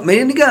mean, no,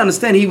 man, you got to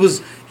understand, he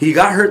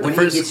got hurt when the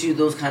first. When he gets you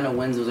those kind of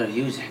wins, those are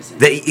huge.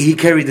 He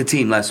carried the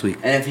team last week.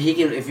 And if you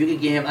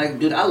could get him, like,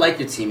 dude, I like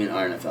your team in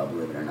RNFL,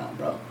 believe it or not,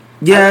 bro.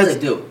 Yeah. I really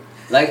do.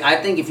 Like,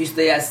 I think if you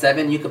stay at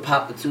 7, you could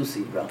pop the 2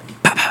 seed, bro.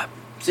 Pop.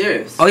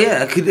 Serious. Oh,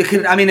 yeah. It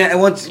could, I mean,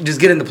 once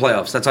just get in the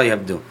playoffs. That's all you have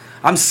to do.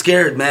 I'm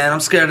scared, man. I'm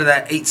scared of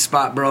that 8th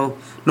spot, bro.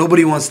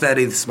 Nobody wants that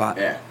 8th spot.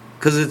 Yeah.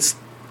 Because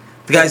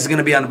the guy's going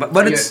to be on the...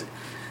 But it's...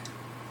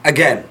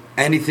 Again,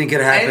 anything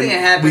can happen. Anything can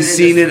happen. We've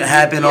seen it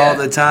happen all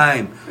the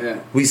time. Yeah.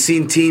 We've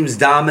seen teams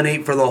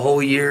dominate for the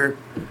whole year.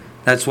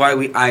 That's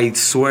why I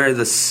swear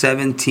the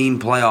 7-team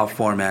playoff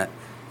format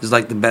is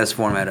like the best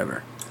format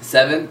ever.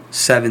 7?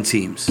 7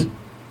 teams.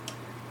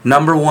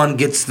 Number 1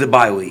 gets the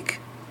bye week.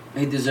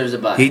 He deserves a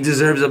bye. He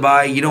deserves a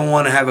bye. You don't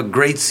want to have a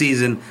great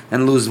season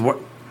and lose.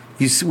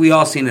 We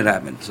all seen it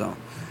happen. So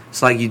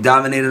it's like you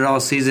dominated all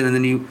season and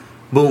then you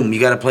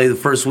got to play the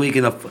first week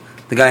and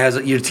the guy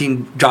your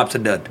team drops a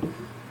dud.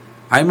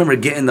 I remember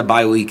getting the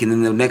bye week and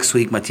then the next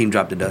week my team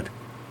dropped a dud.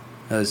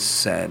 That was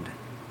sad,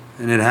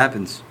 and it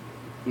happens.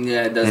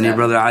 Yeah, it does. And your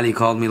brother Ali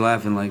called me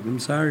laughing like, "I'm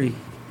sorry."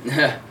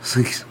 All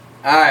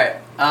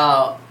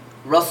right.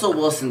 Russell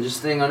Wilson, just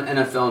staying on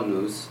NFL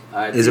news.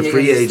 Is a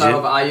free agent.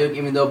 Of Ayuk,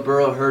 even though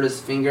Burrow hurt his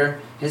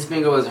finger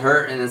was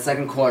hurt in the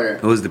second quarter.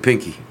 It was the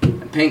pinky. I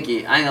ain't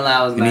gonna lie,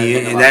 I was mad.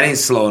 And that ain't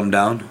slowing him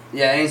down.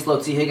 Yeah, it ain't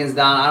slow T. Higgins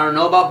down. I don't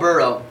know about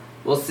Burrow.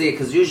 We'll see,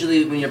 because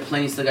usually when you're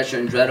playing, you still got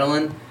your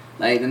adrenaline.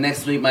 Like, the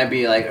next week might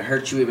be, like,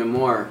 hurt you even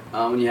more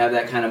when you have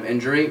that kind of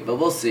injury. But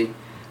we'll see.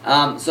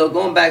 So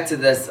going back to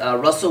this,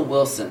 Russell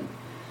Wilson.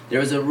 There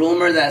was a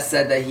rumor that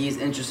said that he's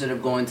interested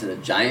in going to the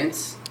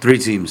Giants. 3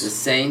 teams. The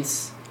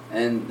Saints.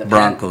 And the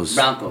Broncos.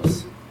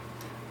 Broncos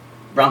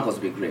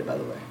would be great, by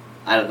the way.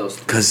 Out of those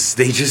 3. Because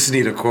they just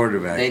need a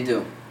quarterback. They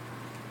do.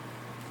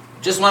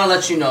 Just want to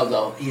let you know,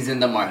 though, he's in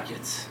the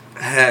market.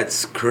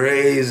 That's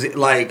crazy.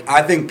 Like,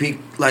 I think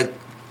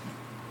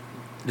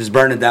just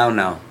burn it down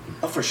now.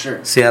 Oh, for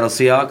sure. Seattle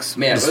Seahawks.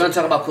 Man, we're going to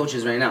talk about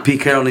coaches right now.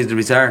 Pete Carroll needs to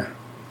retire.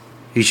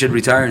 He should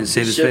retire and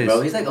save his face.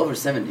 Bro. He's like over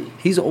 70.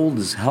 He's old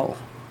as hell.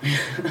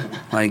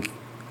 Like,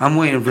 I'm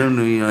waiting for him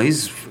to,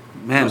 he's...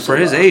 Man, for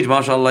his age,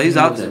 mashallah, he's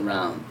out there.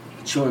 Around,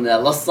 chewing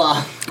that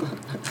lassa.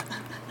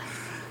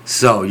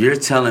 So, you're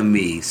telling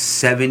me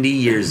 70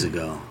 years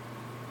ago,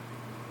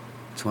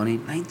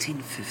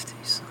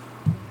 1950s,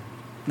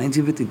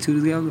 1952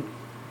 together?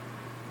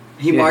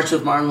 He marched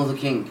with Martin Luther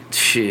King.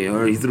 Shit,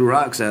 or he threw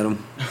rocks at him.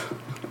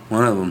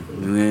 One of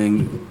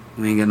them.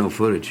 We ain't got no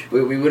footage.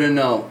 We wouldn't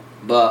know,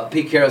 but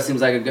Pete Carroll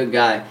seems like a good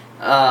guy.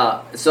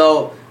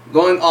 So...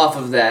 Going off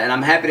of that, and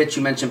I'm happy that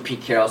you mentioned Pete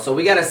Carroll. So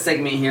we got a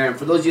segment here, and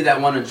for those of you that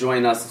want to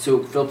join us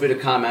too, feel free to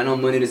comment. I know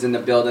Munir is in the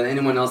building.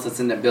 Anyone else that's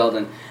in the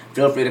building,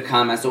 feel free to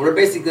comment. So we're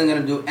basically going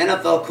to do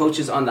NFL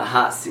coaches on the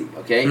hot seat,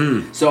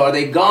 okay? So are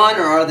they gone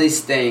or are they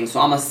staying? So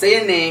I'm going to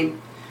say a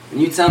name, and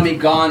you tell me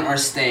gone or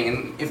staying.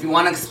 And if you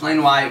want to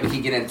explain why, we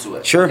can get into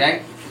it. Sure.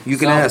 Okay? You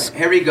can ask.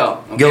 Here we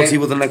go. Okay? Guilty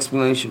with an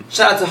explanation.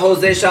 Shout out to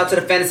Jose. Shout out to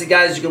the Fantasy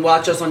Guys. You can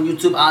watch us on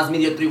YouTube,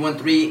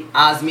 OzMedia313,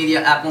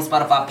 OzMedia, Apple,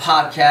 Spotify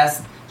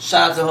Podcast.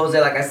 Shout out to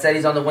Jose. Like I said,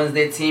 he's on the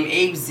Wednesday team.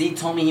 Abe Z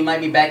told me he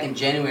might be back in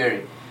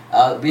January,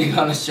 being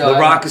on the show. The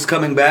Rock is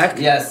coming back?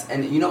 Yes.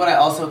 And you know what I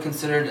also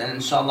considered, and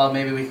inshallah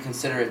maybe we can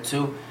consider it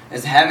too,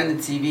 is having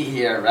the TV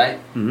here, right?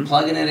 Mm-hmm.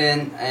 Plugging it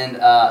in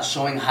and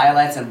showing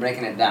highlights and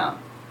breaking it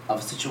down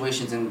of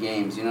situations in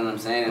games. You know what I'm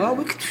saying? And, well,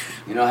 we could,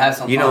 have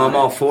some fun I'm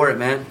all for it,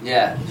 man.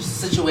 Yeah. Just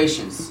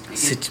situations.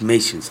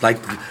 Situations.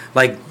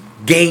 Like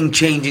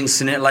game-changing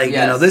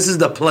scenario. This is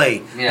the play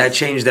that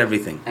changed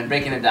everything. And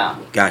breaking it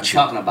down. Gotcha.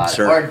 Talking about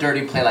Sure. it. Or a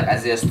dirty play like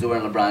Isaiah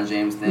Stewart and LeBron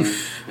James thing.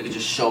 We could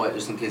just show it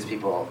just in case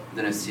people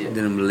didn't see it.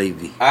 Didn't believe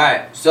me. All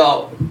right.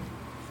 So,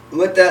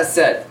 with that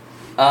said,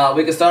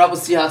 we can start off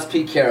with Seahawks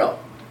Pete Carroll.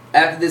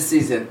 After this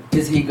season,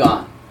 is he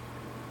gone?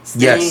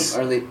 Staying yes.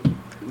 Or leave? Yes.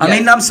 I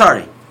mean, I'm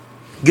sorry.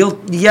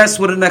 Yes,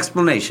 with an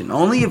explanation.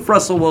 Only if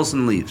Russell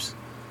Wilson leaves.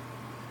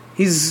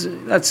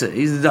 That's it.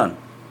 He's done.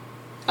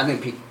 I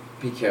think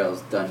Pete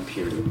Carroll's done,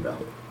 period, bro.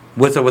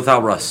 With or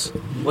without Russ?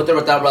 With or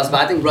without Russ,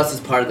 but I think Russ is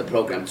part of the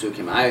program too,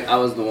 Kim. I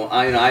was the one.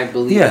 I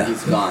believe that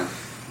he's gone,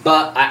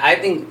 but I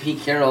think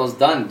Pete Carroll's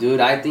done, dude.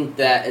 I think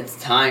that it's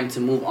time to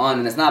move on,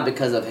 and it's not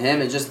because of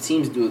him. It's just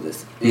teams do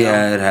this. You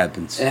know? It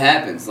happens. It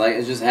happens. Like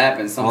it just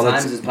happens.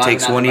 Sometimes it's probably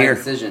takes not 1 the right year.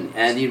 decision.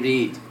 Andy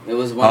Reid. It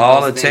was one.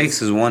 All of it those takes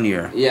things. is 1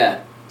 year.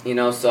 Yeah,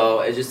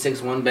 so it just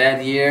takes one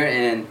bad year,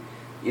 and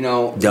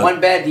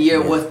one bad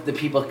year with the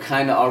people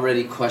kind of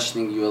already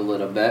questioning you a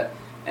little bit.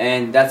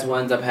 And that's what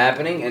ends up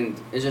happening, and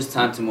it's just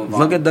time to move on.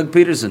 Look at Doug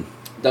Peterson.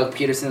 Doug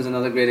Peterson is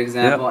another great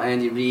example. Yep.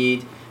 Andy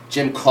Reid,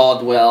 Jim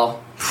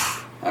Caldwell.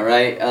 All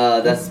right,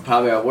 that's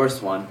probably our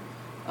worst one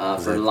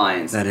for the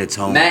Lions. That hits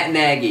home. Matt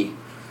Nagy.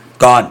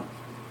 Gone.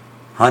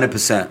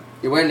 100%.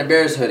 You're wearing the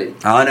Bears hoodie.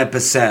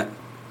 100%.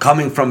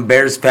 coming from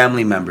Bears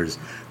family members.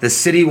 The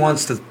city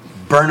wants to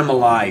burn him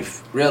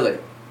alive. Really?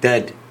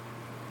 Dead.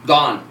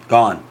 Gone.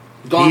 Gone.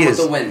 Gone with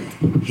the wind.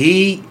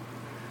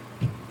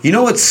 You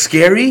know what's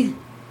scary?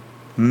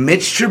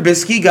 Mitch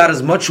Trubisky got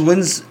as much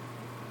wins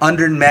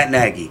under Matt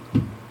Nagy.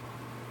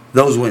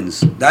 Those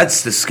wins.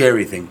 That's the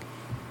scary thing.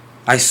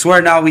 I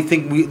swear now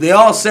they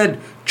all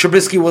said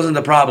Trubisky wasn't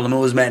the problem. It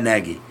was Matt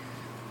Nagy.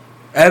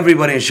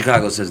 Everybody in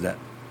Chicago says that.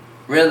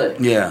 Really?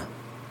 Yeah.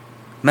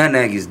 Matt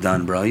Nagy's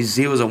done, bro.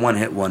 He was a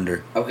one-hit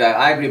wonder. Okay,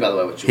 I agree, by the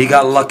way, with you. He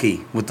got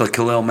lucky with the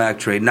Khalil Mack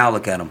trade. Now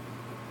look at him.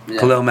 Yeah.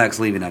 Khalil Mack's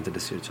leaving after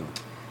this year, too.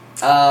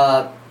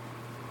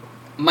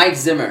 Mike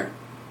Zimmer.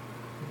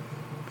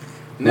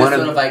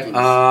 Minnesota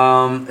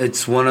Vikings.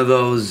 It's one of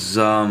those,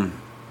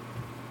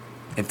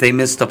 if they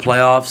miss the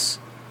playoffs,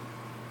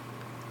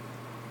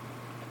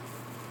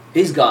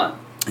 he's gone.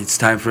 It's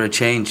time for a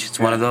change. It's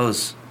one of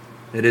those.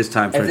 It is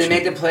time for a change. If they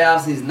make the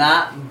playoffs, he's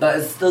not, but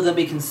it's still going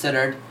to be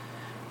considered.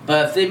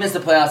 But if they miss the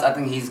playoffs, I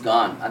think he's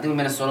gone. I think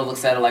Minnesota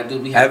looks at it like,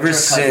 dude, we have Ever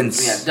since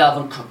we had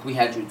Dalvin Cook, we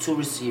had you 2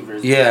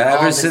 receivers. Yeah,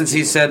 ever since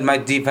he said my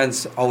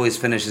defense always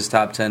finishes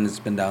top 10, it's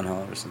been downhill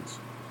ever since.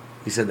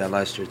 He said that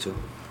last year too.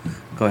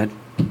 Go ahead.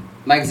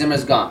 Mike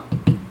Zimmer's gone.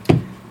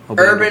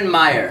 Urban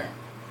Meyer.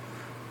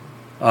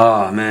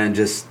 Oh man,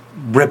 just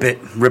rip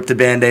the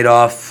Band-Aid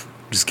off,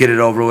 just get it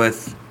over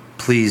with.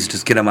 Please,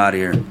 just get him out of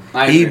here.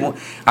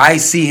 I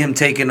see him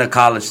taking a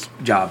college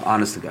job,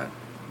 honest to God.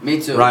 Me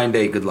too. Ryan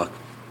Day, good luck.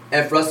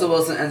 If Russell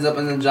Wilson ends up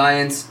in the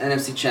Giants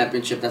NFC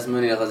Championship, that's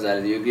Munir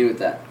Ghazali. Do you agree with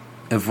that?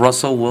 If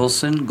Russell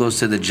Wilson goes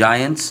to the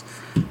Giants,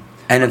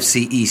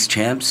 NFC East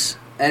champs.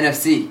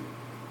 NFC.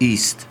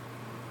 East.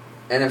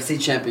 NFC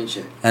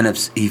Championship.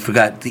 NFC. He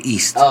forgot the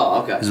East.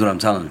 Oh, okay. Is what I'm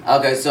telling him.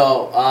 Okay,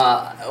 so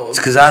it's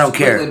because I don't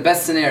care. The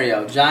best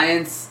scenario: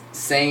 Giants,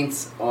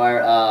 Saints,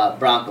 or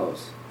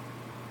Broncos.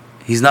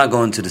 He's not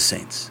going to the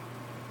Saints.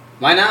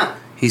 Why not?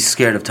 He's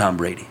scared of Tom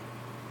Brady.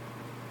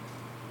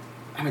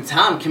 I mean,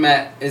 Tom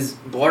Kmet is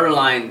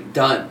borderline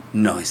done.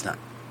 No, he's not.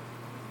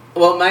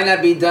 Well, it might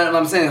not be done.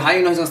 I'm saying, how do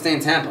you know he's going to stay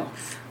in Tampa?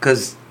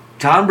 Because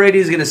Tom Brady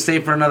is going to stay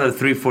for another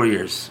 3-4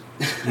 years.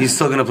 He's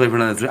still going to play for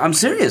another 3. I'm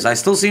serious. I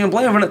still see him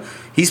playing for another.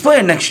 He's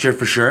playing next year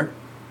for sure.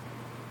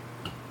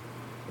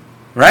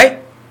 Right?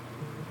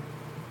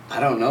 I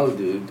don't know,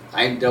 dude.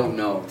 I don't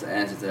know the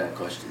answer to that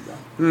question,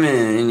 though.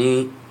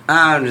 Man,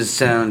 I'm just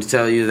trying to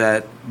tell you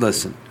that,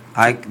 listen,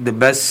 the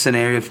best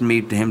scenario for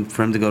him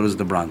to go is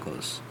the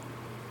Broncos.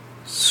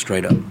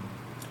 Straight up.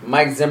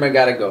 Mike Zimmer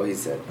got to go, he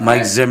said.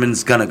 Mike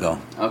Zimmer's going to go.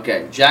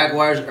 Okay.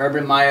 Jaguars,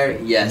 Urban Meyer,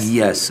 yes.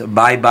 Yes.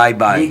 Bye.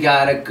 He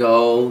got to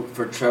go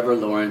for Trevor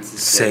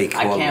Lawrence's sake.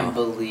 I can't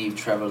believe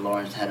Trevor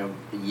Lawrence had a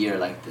year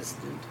like this,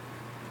 dude.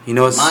 You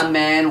know, my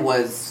man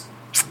was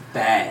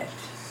bad.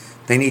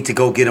 They need to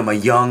go get him a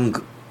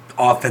young,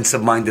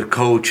 offensive-minded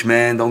coach,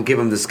 man. Don't give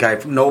him this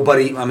guy.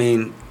 Nobody, I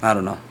mean, I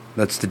don't know.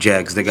 That's the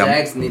Jags.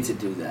 Jags need to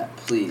do that,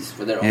 please,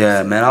 for their own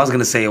sake. Man. I was going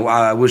to say,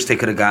 I wish they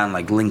could have gotten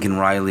like Lincoln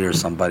Riley or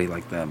somebody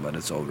like that, but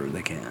it's over.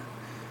 They can't.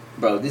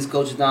 Bro, these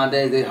coaches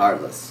nowadays, they're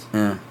heartless.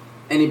 Yeah.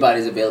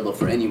 Anybody's available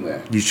for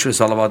anywhere. You sure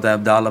it's all about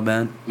that dollar,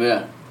 man?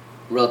 Yeah.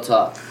 Real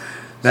talk.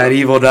 That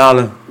evil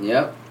dollar.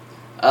 Yep.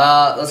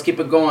 Let's keep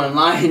it going.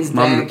 Lions,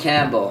 Dan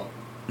Campbell.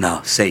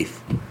 No,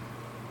 safe.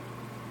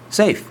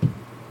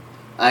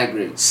 I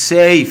agree.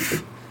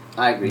 Safe.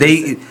 I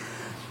agree.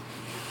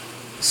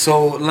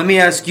 So let me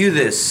ask you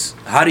this: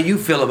 how do you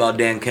feel about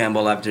Dan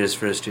Campbell after his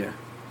first year?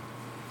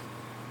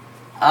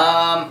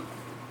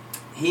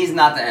 He's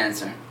not the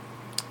answer,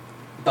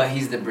 but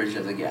he's the bridge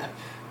of the gap.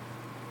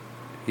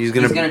 He's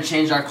gonna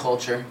change our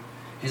culture.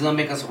 He's gonna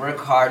make us work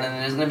hard,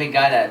 and there's gonna be a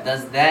guy that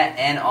does that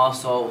and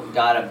also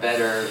got a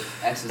better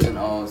X's and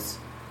O's.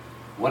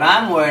 What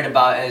I'm worried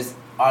about is,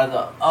 are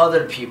the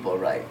other people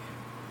right?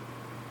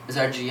 Is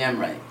our GM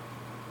right?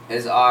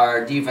 Is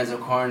our defensive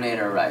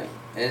coordinator right?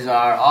 Is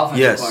our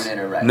offensive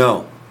coordinator right?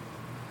 No.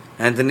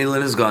 Anthony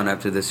Lynn is gone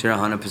after this year,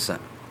 100%.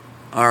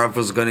 Our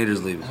offensive coordinator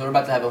is leaving. So we're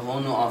about to have a whole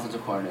new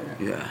offensive coordinator.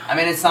 Yeah. I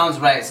mean, it sounds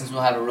right. Since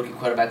we'll have a rookie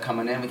quarterback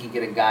coming in, we can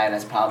get a guy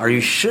that's probably... Are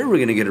you sure we're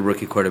going to get a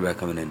rookie quarterback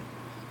coming in?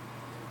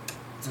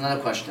 It's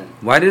another question.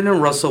 Why didn't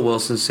Russell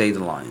Wilson say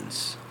the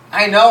Lions?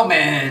 I know,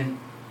 man.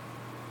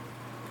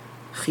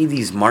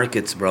 These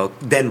markets, bro.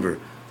 Denver,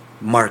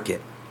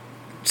 market.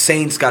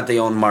 Saints got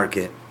their own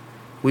market.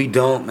 We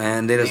don't,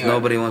 man.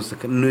 Nobody wants to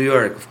come. New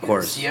York, of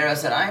course. Sierra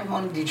said, I'm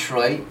going to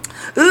Detroit.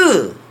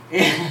 Ugh.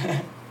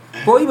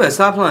 Boy, you better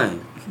stop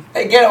playing.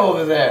 Hey, get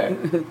over there.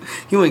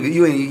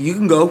 You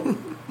can go.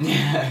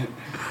 Yeah.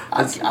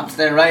 I'm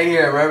staying right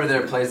here, wherever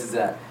their place is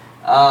at.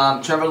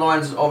 Trevor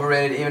Lawrence is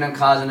overrated. Even in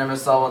college, I never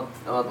saw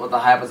what the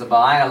hype was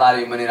about. I ain't gonna lie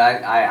to you, Money.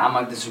 I'm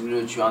gonna disagree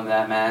with you on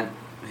that, man.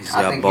 He's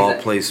got ball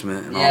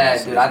placement. And all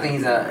that dude. I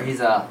think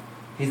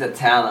he's a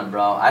talent,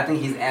 bro. I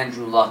think he's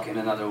Andrew Luck in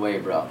another way,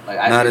 bro.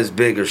 Not as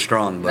big or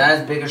strong, but not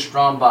as big or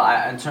strong,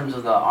 but in terms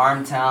of the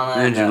arm talent.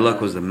 Andrew Luck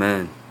was the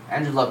man.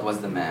 Andrew Luck was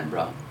the man,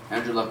 bro.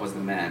 Andrew Luck was the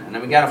man. And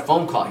then we got a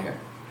phone call here.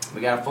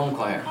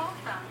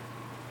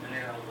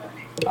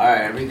 All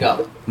right, here we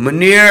go.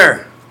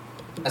 Munir.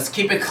 Let's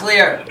keep it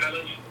clear.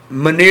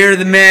 Munir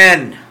the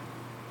man.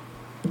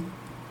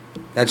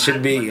 That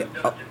should be.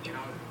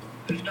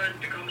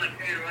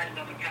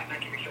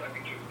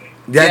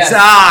 That's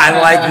I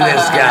like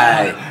this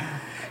guy.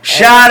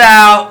 Shout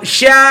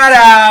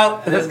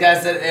out. This guy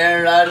said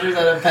Aaron Rodgers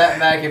on the Pat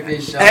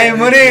McAfee show. Hey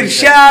Munir,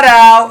 shout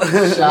out.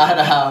 Shout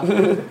out.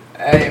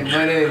 Hey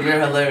Munir, you're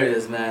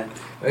hilarious, man.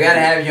 We gotta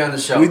have you on the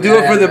show. We do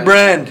it for the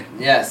brand.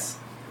 Yes.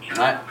 All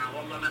right.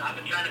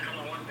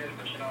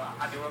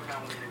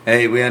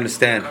 Hey, we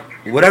understand.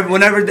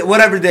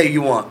 Whatever day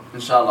you want.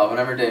 Inshallah,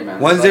 whatever day, man.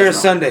 Wednesday or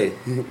Sunday.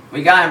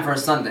 We got him for a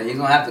Sunday. He's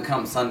gonna have to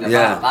come Sunday.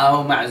 Yeah. You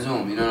know what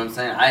I'm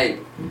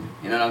saying?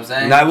 You know what I'm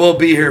saying? And I will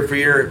be here for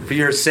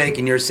your sake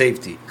and your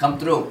safety. Come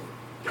through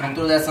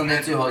that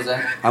Sunday too,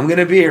 Jose. I'm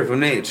gonna be here for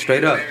Nate,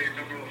 straight up.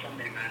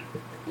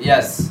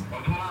 Yes.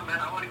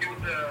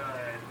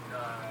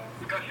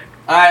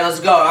 All right, let's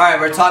go. All right,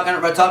 we're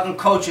talking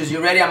coaches.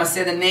 You ready? I'm gonna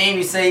say the name.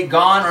 You say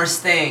gone or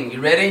staying. You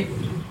ready?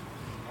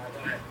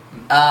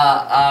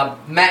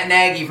 Matt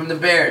Nagy from the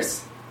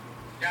Bears.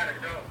 Gotta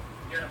go.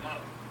 Get him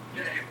out.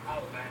 Get him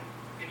out, man.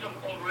 He's an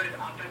overrated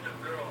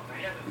offensive girl, man.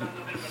 He hasn't done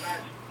nothing in the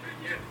last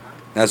 3 years, man.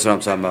 That's what I'm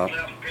talking about. He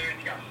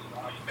got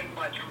spent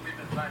by Drew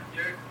Brees last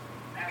year.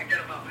 Man, get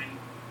him out, man.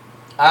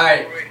 All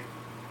right.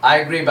 I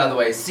agree, by the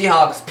way.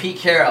 Seahawks, Pete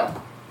Carroll.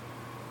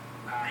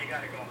 He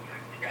gotta go, man.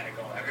 He gotta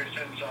go. Ever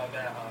since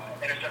that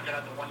interception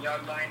at the 1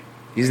 yard line.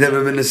 He's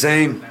never been the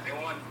same. They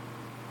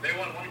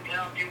won one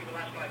playoff game in the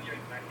last 5 years,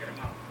 man. Get him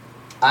out.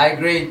 I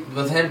agree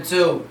with him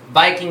too.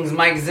 Vikings,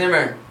 Mike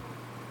Zimmer.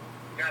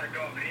 Gotta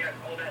go, man. He has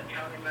all that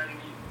talent, man.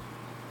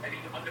 And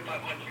he's under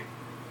 500.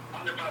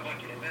 Under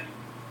 500. And then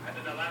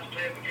after the last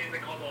play of the game, they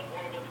called a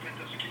horrible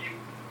defensive scheme.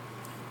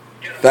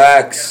 Get him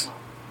Facts.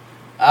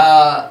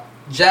 out.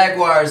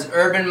 Jaguars,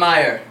 Urban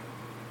Meyer.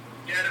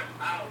 Get him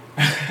out.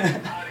 Get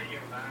him out of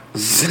here,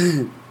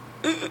 man.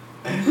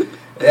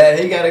 Yeah,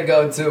 he gotta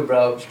go too,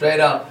 bro. Straight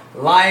up.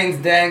 Lions,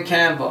 Dan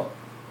Campbell.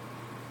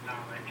 Nah,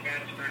 man. You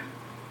gotta start.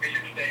 They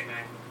should stay,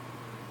 man.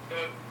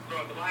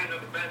 Bro, the Lions are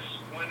the best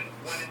 1 in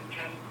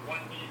 10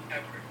 team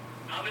ever.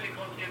 How many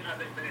close games have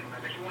they been in, man?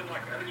 They should win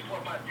like at least 4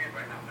 or 5 games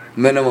right now, man.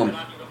 Minimum. They're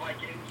not to the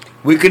Vikings.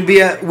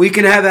 We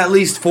can have at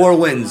least 4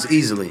 wins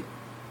easily.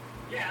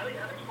 Yeah, at least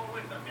 4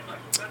 wins. I mean,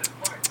 like, the better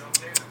part, you know what I'm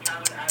saying? The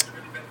talent hasn't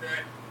really been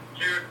there.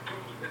 Jared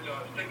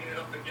Goff is sticking it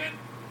up again.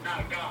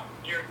 Not God.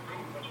 Jared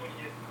Goff, that's what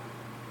he is.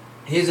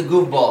 He's a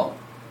goofball.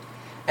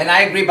 And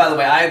I agree, by the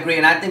way. I agree.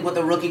 And I think with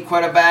the rookie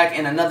quarterback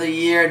in another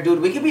year,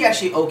 dude, we could be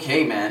actually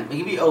okay, man. We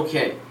could be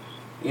okay.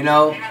 You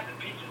know? They have the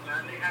pieces,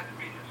 man. They have the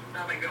pieces. It's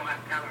not like they don't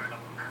have talent enough,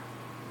 man.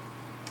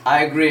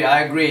 I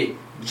agree.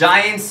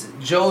 Giants,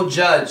 Joe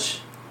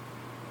Judge.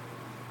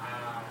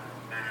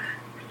 Man.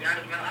 To be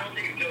honest, man, I don't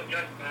think it's Joe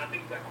Judge, man. I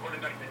think that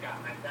quarterback they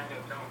got, man.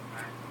 Daniel Jones,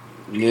 man.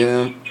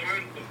 Yeah. He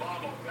turns the ball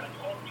over. That's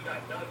all this guy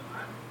does,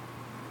 man.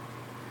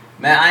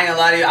 Man, I ain't gonna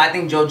lie to you. I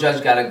think Joe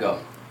Judge gotta go.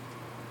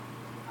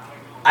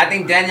 I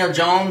think Daniel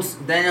Jones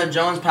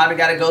probably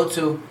gotta go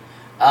too.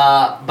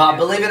 But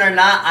believe it or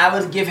not, I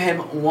would give him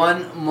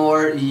 1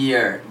 more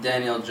year,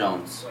 Daniel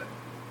Jones.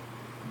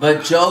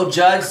 But Joe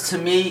Judge, to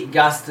me,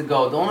 got to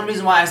go. The only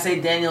reason why I say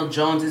Daniel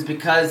Jones is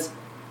because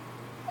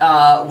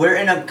we're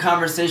in a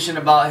conversation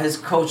about his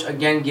coach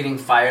again getting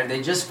fired.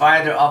 They just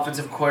fired their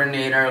offensive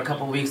coordinator a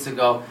couple weeks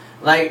ago.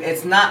 Like,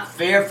 it's not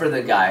fair for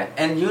the guy.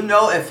 And you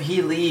know if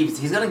he leaves,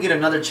 he's going to get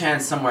another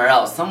chance somewhere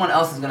else. Someone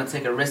else is going to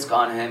take a risk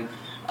on him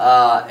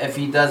if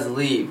he does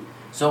leave.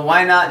 So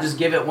why not just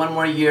give it 1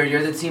 more year?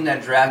 You're the team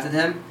that drafted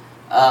him.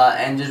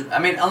 And just, I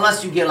mean,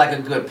 unless you get like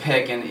a good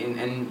pick and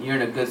you're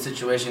in a good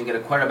situation and get a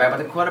quarterback. But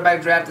the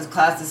quarterback draft this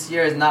class this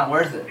year is not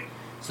worth it.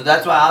 So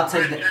that's why I'll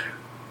take the...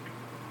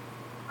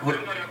 I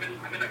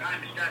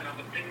understand,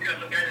 but then you guys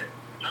look at it.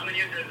 How many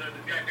years has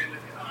this guy been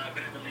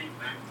in the league,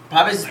 man?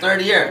 Probably his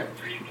 3rd year.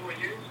 3, 4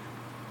 years?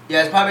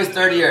 Yeah, it's probably his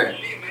 3rd year.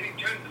 See, man, he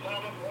turns the ball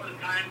over all the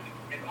time.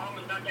 His arm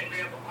is not that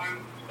big of an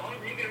arm. The only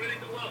thing he can really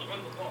do well is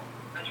run the ball.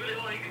 That's really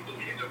all he can do.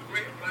 He's a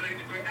great runner.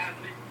 He's a great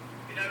athlete.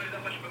 He's not really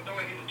that much of a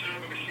thrower. He's a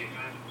turnover machine,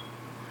 man.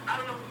 I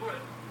don't know who's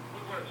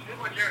worse. Him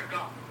or Jared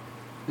Goff?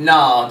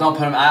 No, don't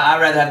put him. I'd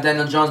rather have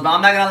Daniel Jones. But I'm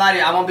not going to lie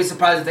to you. I won't be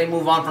surprised if they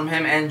move on from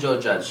him and Joe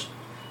Judge.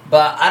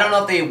 But I don't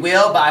know if they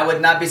will, but I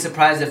would not be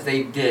surprised if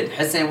they did.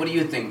 Hussein, what do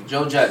you think?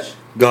 Joe Judge?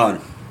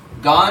 Gone.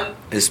 Gone?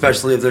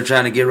 Especially if they're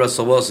trying to get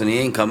Russell Wilson. He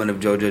ain't coming if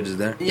Joe Judge is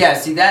there. Yeah,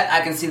 see that? I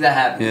can see that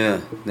happening.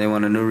 Yeah, they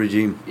want a new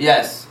regime.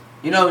 Yes.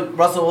 You know,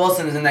 Russell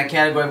Wilson is in that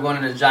category of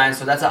going to the Giants,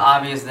 so that's an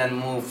obvious then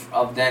move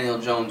of Daniel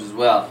Jones as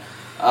well.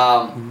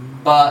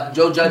 But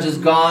Joe Judge is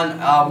gone.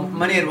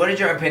 Munir, what is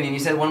your opinion? You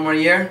said 1 more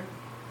year?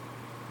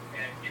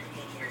 Yeah, give him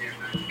 1 more year,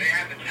 man. They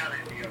have the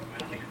talent, man. I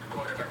don't think it's the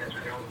quarterback that's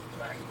really holding the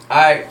back.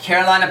 All right,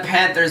 Carolina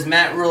Panthers,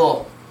 Matt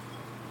Rule.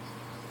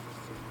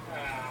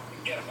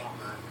 Get him out,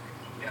 man.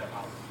 Get him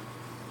out.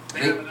 They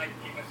have a nice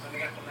defense, man. They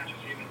got some nice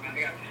receivers, man.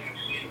 They got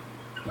CMC.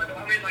 But,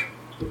 I mean, like,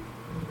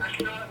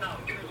 actually, no,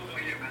 give it 1 more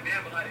year, man. They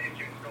have a lot of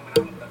injuries going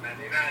on with them, man.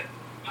 They've had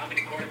how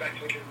many quarterback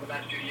switches in the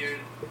last 2 years?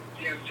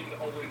 CMC's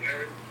always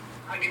hurt.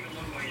 I'll give them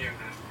 1 more year,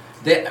 man.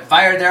 They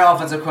fired their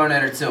offensive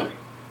coordinator, too.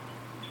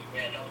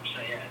 Yeah, that's what I'm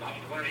saying. Yeah,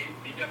 after 1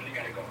 he definitely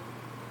got to go.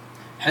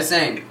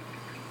 Hussein.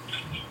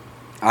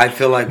 I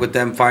feel like with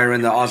them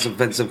firing the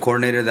offensive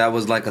coordinator, that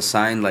was like a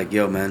sign, like,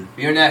 yo, man,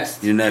 You're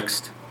next. you're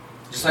next.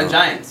 Just like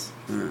Giants.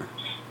 Yeah.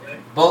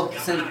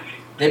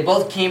 They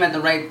both came at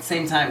the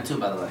same time too,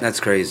 by the way. That's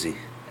crazy.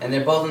 And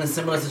they're both in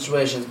similar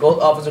situations. Both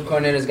offensive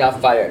coordinators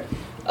got fired.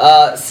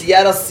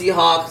 Seattle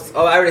Seahawks.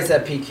 Oh, I already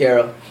said Pete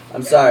Carroll.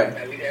 I'm sorry.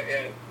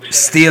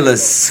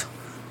 Steelers.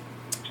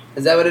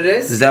 Is that what it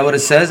is? Is that what it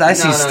says? I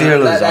see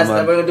Steelers.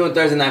 We're doing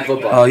Thursday Night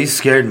Football. Oh, you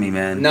scared me,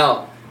 man.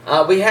 No.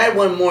 We had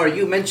one more.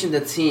 You mentioned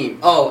the team.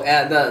 Oh,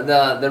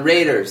 the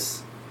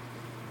Raiders.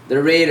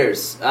 The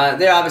Raiders.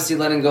 They're obviously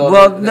letting go.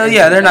 Well,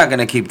 they're not going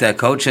to keep that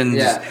coach. And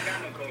yeah.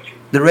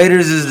 The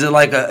Raiders is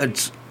like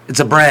it's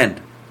a brand.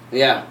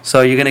 Yeah.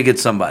 So you're going to get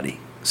somebody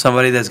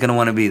that's going to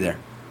want to be there.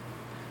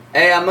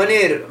 Hey,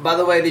 Munir, by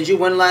the way, did you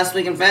win last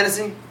week in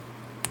fantasy?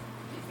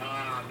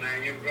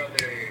 Man, your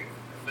brother,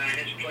 man,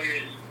 his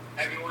players,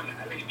 everyone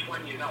at least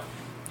 20 and up.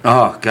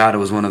 Oh, God, it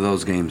was one of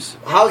those games.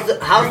 How's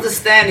the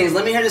standings?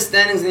 Let me hear the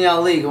standings in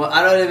y'all league. Well,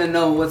 I don't even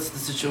know what's the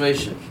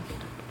situation.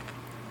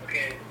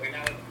 Okay, right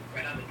now the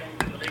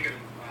standings in the league are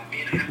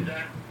me and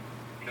Hamza,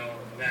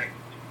 that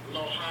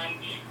low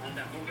Hams on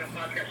that movement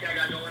podcast y'all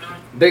got going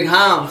on. Big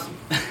Hams.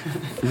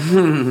 He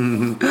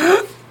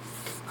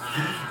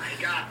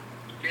got,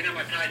 me and him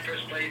are tied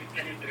first place,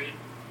 10-3.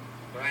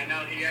 But right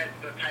now he has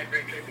the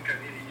tiebreaker because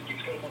he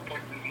scored more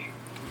points than me.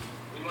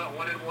 We went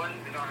 1-1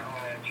 in our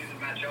season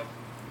matchup.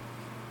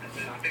 And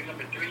then I think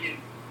number 3 is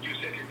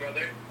Yusuf, your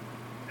brother.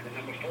 And then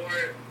number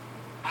 4,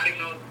 I don't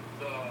know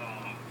the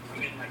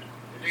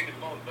league is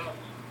most ups.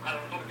 I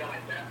don't know a guy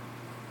like that.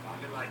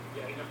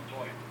 He's number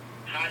 4.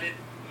 Had it,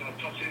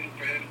 tough season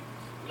for him.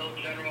 Low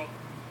general.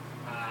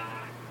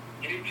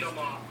 You need some,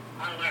 I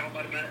don't know how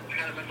much, man. It's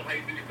kind of mental how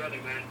you do your brother,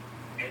 man.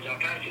 And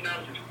fantasy now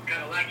is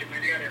kind of lacking,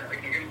 man. You gotta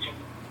give him some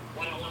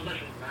one-on-one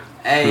lessons, man.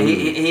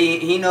 Hey,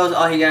 he knows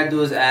all he gotta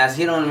do is ask.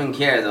 He don't even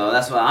care though.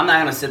 That's why I'm not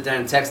gonna sit there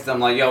and text him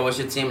like, "Yo, what's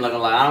your team looking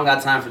like?" I don't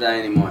got time for that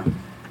anymore.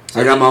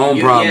 So I got my own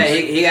problems.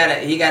 Yeah,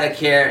 he gotta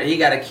care. He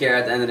gotta care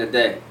at the end of the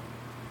day.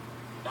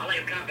 I like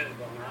his confidence,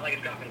 though, man. I like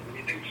his confidence.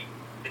 He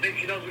thinks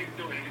he knows what he's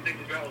doing. He thinks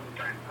he's right all the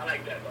time. I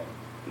like that, though.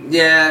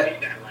 Yeah, I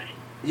like that, like.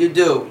 you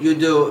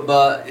do,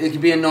 but it can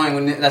be annoying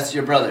when that's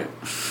your brother.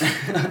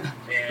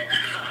 Yeah.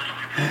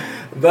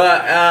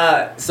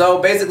 But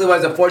so basically,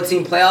 was a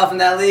 14 playoff in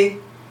that league?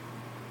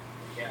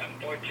 Yeah,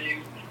 14.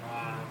 Me,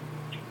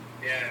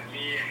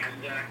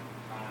 Hamza.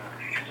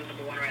 Hamza's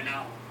number 1 right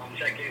now. I'm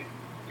second.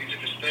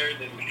 Yusuf is third,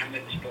 and Hamza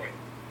is fourth.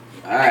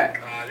 All right.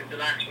 This is the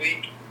last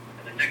week,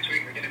 and then next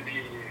week we're gonna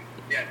be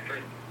the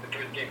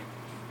first game.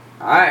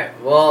 All right.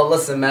 Well,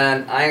 listen,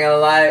 man. I ain't gonna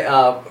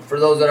lie. For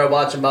those that are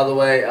watching, by the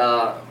way,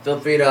 feel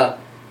free to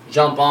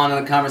jump on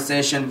in the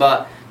conversation.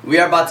 But we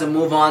are about to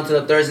move on to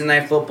the Thursday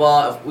Night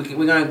Football.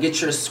 We're gonna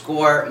get your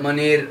score,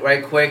 Munir,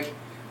 right quick.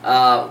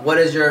 What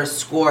is your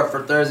score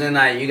for Thursday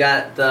night? You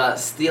got the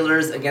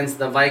Steelers against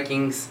the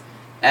Vikings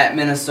at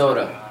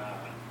Minnesota.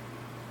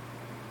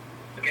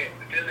 Okay,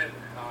 Dylan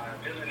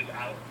is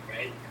out,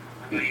 right?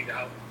 I know he's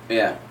out.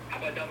 Yeah. How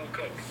about Dalvin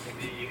Cook?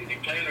 Is he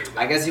playing or?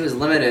 I guess he was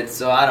limited,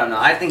 so I don't know.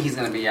 I think he's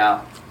gonna be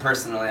out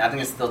personally. I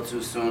think it's still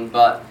too soon,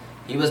 but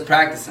he was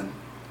practicing.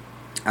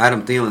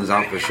 Adam Thielen's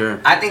out for sure.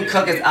 I think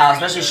Cook is out,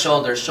 especially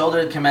shoulder.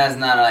 Shoulder command is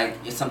not like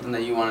it's something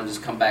that you want to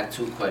just come back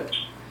too quick.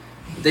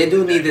 They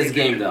do need this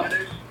game though. Is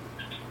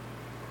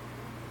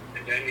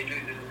there any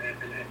injuries in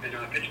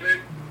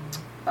Pittsburgh?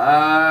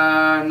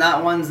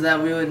 Not ones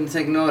that we wouldn't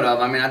take note of.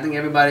 I mean, I think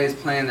everybody is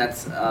playing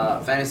that's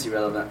fantasy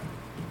relevant.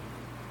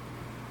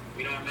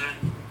 You know what, man?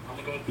 I'm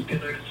gonna go with the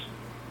Steelers.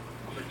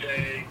 I'm gonna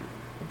say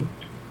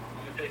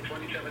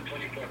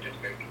 27-24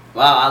 Pittsburgh.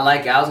 Wow, I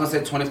like it. I was gonna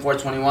say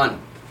 24-21.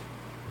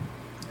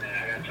 I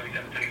got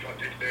 27-24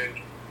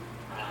 Pittsburgh.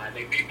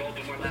 They beat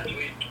Baltimore last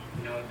week.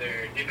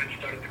 Their defense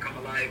started to come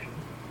alive.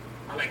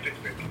 I like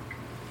Pittsburgh.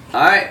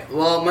 All right.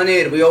 Well,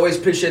 Munir, we always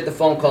appreciate the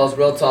phone calls.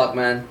 Real talk,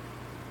 man.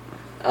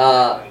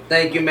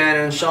 Thank you, man.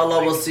 And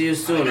inshallah, we'll see you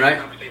soon, right?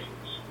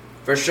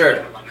 For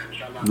sure.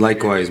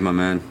 Likewise, my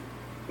man.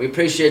 We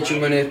appreciate you,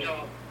 Munir.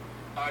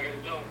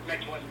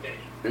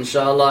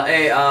 Inshallah.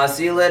 Hey,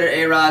 see you later,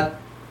 A-Rod.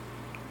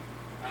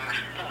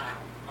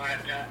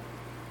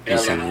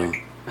 Peace on you.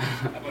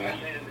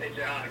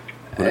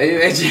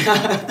 Hey, AJ.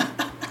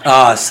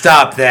 Oh,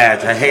 stop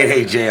that. I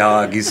hate AJ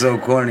Hogg. He's so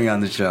corny on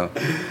the show.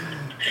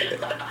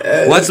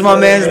 What's my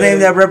man's name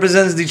that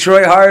represents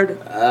Detroit hard?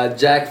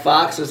 Jack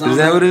Fox or something? Is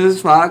that what it is,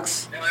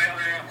 Fox?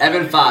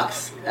 Evan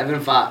Fox.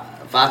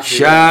 Fox.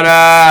 Shout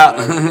out.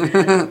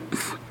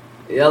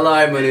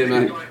 Yalla, Munir,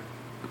 man.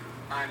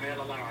 I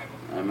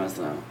messed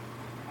up.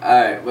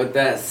 Alright, with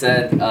that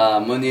said,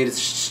 Munir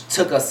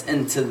took us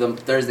into the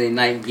Thursday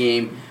night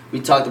game. We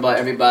talked about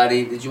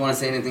everybody. Did you want to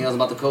say anything else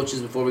about the coaches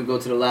before we go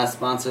to the last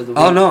sponsor of the week?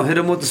 Oh, no. Hit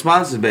them with the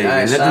sponsors, baby.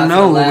 Right, let them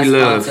know who we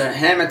love. Sponsor,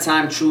 Hammer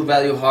Time True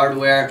Value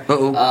Hardware.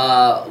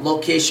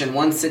 Location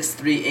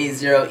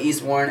 16380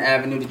 East Warren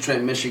Avenue,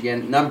 Detroit,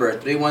 Michigan. Number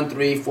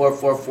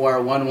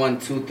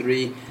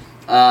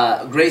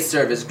 313-444-1123. Great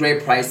service,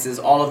 great prices.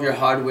 All of your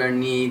hardware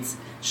needs.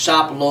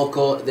 Shop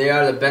local. They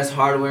are the best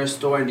hardware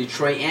store in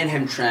Detroit and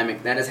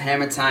Hamtramck. That is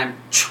Hammer Time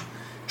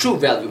True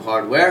Value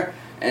Hardware.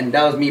 And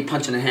that was me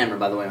punching a hammer,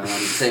 by the way, on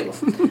the table.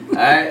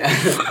 Alright?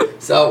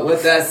 So,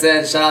 with that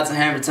said, shout out to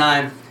Hammer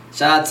Time.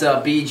 Shout out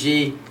to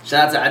BG.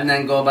 Shout out to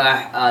Adnan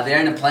Gobah. They're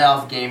in the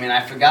playoff game, and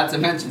I forgot to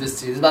mention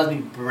this to you. This is about to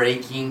be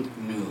breaking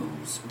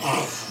news.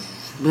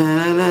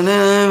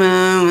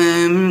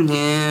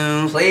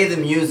 Play the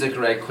music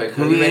right quick.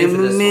 Are you ready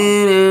for this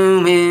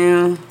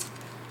one?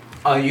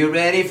 Are you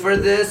ready for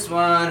this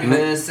one?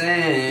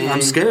 Listen.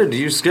 I'm scared.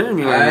 You're scaring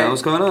me right now.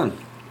 What's going on?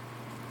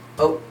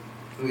 Oh,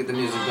 let me get the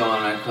music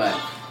going right quick.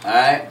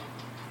 Alright?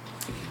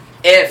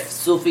 If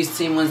Sufi's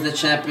team wins the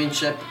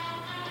championship,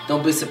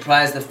 don't be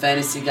surprised the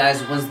Fantasy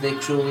Guys Wednesday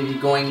crew will be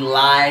going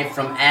live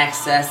from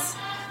Access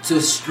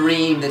to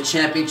stream the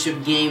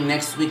championship game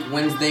next week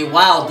Wednesday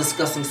while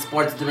discussing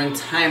sports during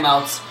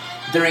timeouts,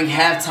 during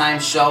halftime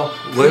show,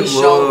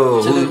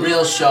 pre-show to the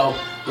real show.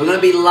 We're going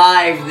to be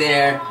live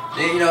there.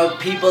 You know,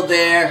 people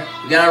there.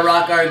 We got to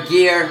rock our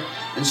gear.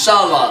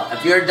 Inshallah,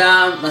 if you're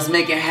down, let's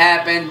make it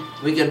happen.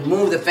 We can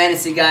move the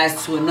Fantasy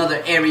Guys to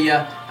another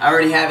area. I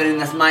already have it in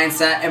this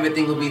mindset.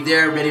 Everything will be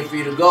there, ready for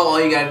you to go. All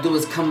you got to do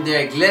is come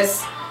there,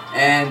 Gliss,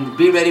 and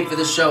be ready for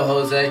the show,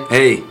 Jose.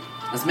 Hey.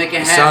 Let's make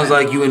it happen. Sounds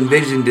like you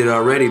envisioned it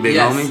already, big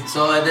homie.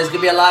 So there's going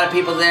to be a lot of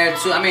people there,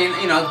 too. I mean,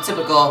 you know,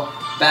 typical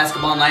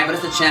basketball night, but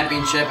it's a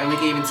championship, and we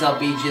can even tell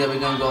BG that we're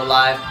going to go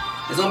live.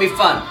 It's going to be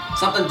fun.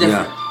 Something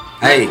different. Yeah.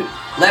 Hey.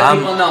 Let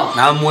people know.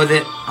 I'm with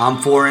it.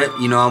 I'm for it.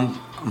 You know,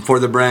 I'm for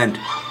the brand.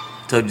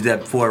 Told you that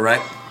before, right?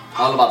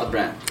 All about the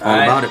brand. All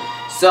about it.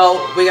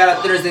 So, we got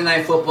a Thursday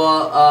night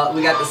football.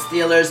 We got the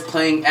Steelers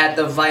playing at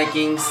the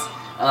Vikings.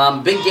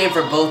 Big game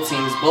for both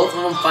teams. Both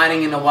of them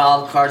fighting in a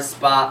wild card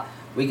spot.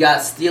 We got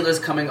Steelers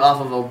coming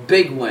off of a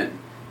big win.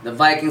 The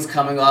Vikings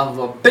coming off of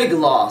a big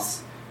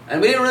loss.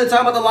 And we didn't really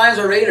talk about the Lions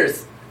or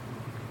Raiders.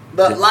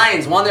 The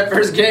Lions won their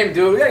first game,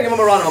 dude. We gotta give them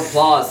a round of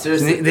applause.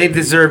 Seriously, they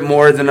deserve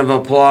more than of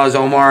applause,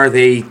 Omar.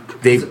 They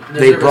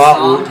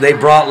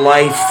brought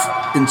life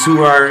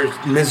into our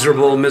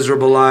miserable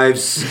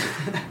lives.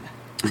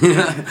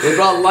 They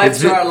brought life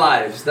to our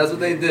lives. That's what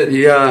they did.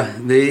 Yeah,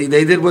 they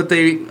did what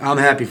I'm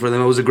happy for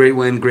them. It was a great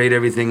win, great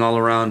everything all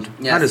around.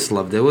 Yes. I just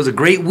loved it. It was a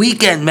great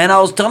weekend, man.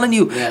 I was telling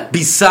you. Yeah.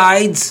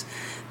 Besides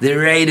the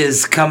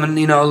Raiders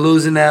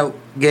losing that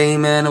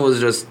game, man, it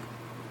was just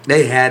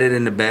they had it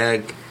in the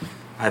bag.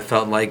 I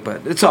felt like,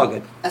 but it's all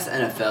good. That's the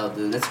NFL,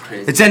 dude. That's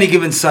crazy. It's any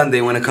given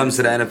Sunday when it comes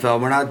to the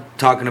NFL. We're not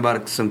talking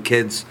about some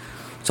kids.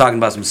 We're talking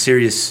about some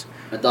serious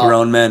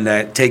grown men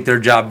that take their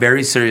job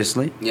very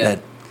seriously, that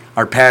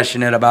are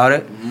passionate about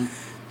it. Mm-hmm.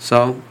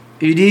 So,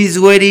 it is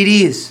what it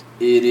is.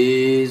 It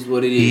is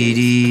what it is. It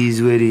is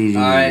what it is.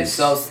 All right,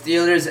 so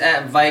Steelers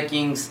at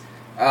Vikings.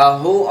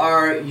 Who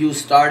are you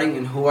starting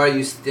and who are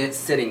you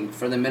sitting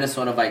for the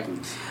Minnesota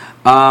Vikings?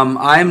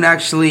 I'm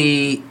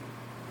actually...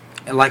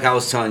 Like I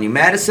was telling you,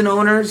 Madison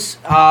owners,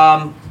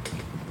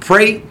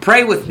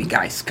 pray with me,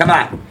 guys. Come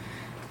on.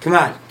 Give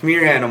me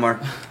your hand, Omar.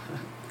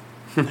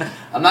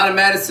 I'm not a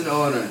Madison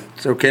owner.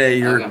 It's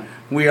okay.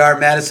 We are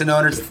Madison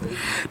owners.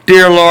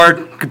 Dear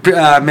Lord,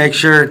 make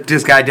sure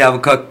this guy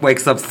Dalvin Cook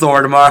wakes up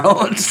Thor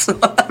tomorrow.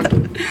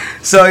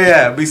 So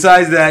yeah.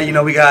 Besides that,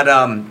 we got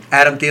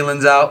Adam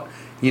Thielen's out.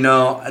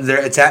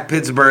 It's at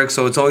Pittsburgh,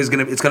 so it's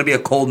gonna be a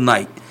cold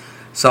night.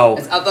 So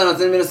I thought it was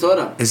in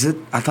Minnesota. Is it?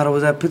 I thought it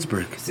was at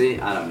Pittsburgh. See,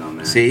 I don't know,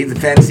 man. See, the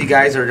fantasy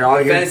guys are all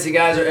here. Fantasy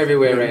guys are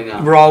everywhere right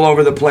now. We're all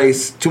over the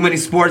place. Too many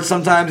sports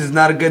sometimes is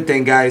not a good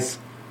thing, guys.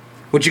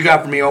 What you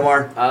got for me,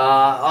 Omar?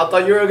 I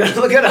thought you were going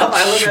to look it up.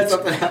 I looked at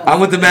something else. I'm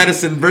with the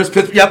Madison versus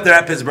Pittsburgh. Yep, they're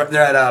at Pittsburgh.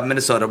 They're at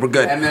Minnesota. We're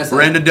good.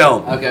 We're in the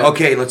dome.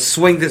 Okay, let's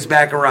swing this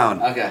back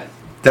around. Okay.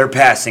 They're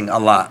passing a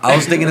lot. I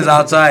was thinking it's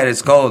outside.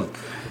 It's cold.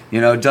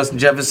 Justin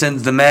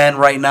Jefferson's the man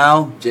right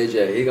now.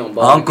 JJ, he gonna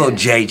ball Uncle again.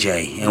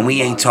 JJ, and we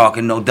ain't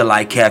talking no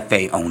Delight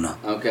Cafe owner.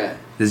 Okay.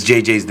 This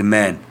JJ's the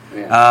man.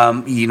 Yeah.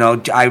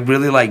 I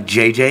really like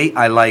JJ.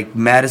 I like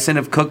Madison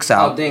if Cook's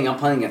out. Oh, dang, I'm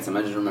playing against him.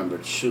 I just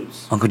remembered.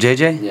 Shoots. Uncle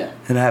JJ? Yeah.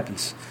 It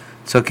happens.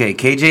 It's okay.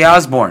 KJ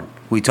Osborne.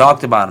 We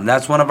talked about him.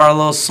 That's one of our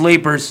little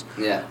sleepers.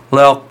 Yeah.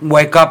 Little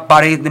wake up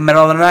buddy in the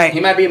middle of the night.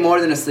 He might be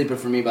more than a sleeper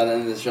for me by the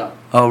end of the show.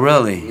 Oh,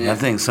 really? Yeah. I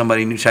think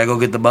somebody knew. Should I go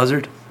get the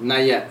buzzard?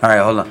 Not yet. All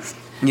right, hold on.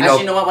 Actually,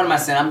 you know what? What am I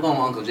saying? I'm going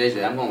with Uncle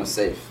JJ. I'm going with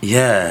safe.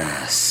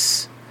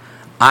 Yes.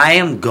 I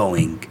am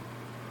going.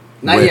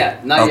 Not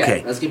yet.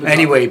 Let's keep it going.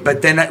 Anyway,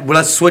 but then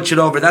let's switch it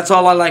over. That's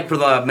all I like for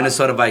the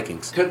Minnesota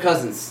Vikings. Kirk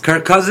Cousins.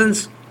 Kirk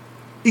Cousins?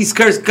 He's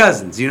Kirk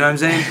Cousins. You know what I'm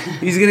saying?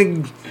 He's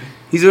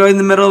right in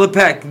the middle of the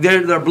pack.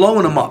 They're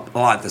blowing him up a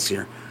lot this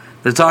year.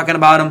 They're talking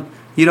about him.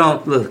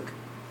 Look.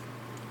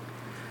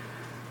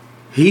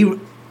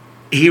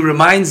 He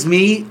reminds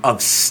me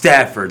of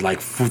Stafford like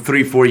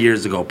 3-4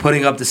 years ago,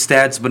 putting up the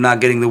stats but not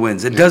getting the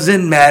wins. It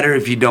doesn't matter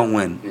if you don't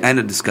win. End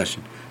of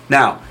discussion.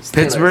 Now, Steelers.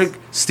 Pittsburgh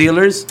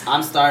Steelers.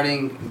 I'm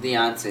starting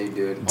Deontay,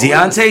 dude.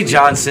 Deontay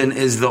Johnson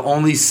is the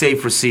only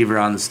safe receiver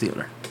on the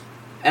Steelers.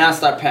 And I'll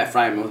start Pat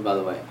Frymouth, by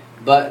the way.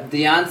 But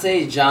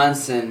Deontay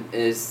Johnson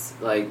is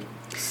like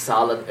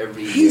solid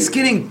every year. Who's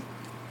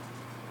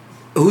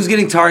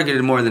getting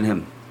targeted more than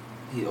him?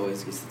 He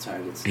always gets the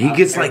targets. He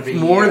gets like Every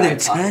more year than I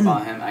talk 10.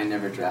 about him, I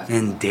never drafted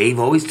him. And Dave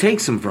always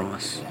takes him from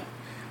us. Yeah.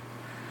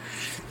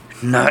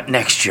 Not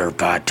next year,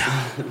 bud.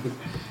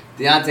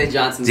 Deontay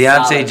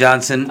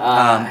Johnson.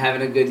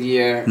 Having a good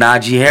year.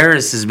 Najee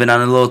Harris has been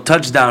on a little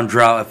touchdown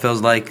drought, it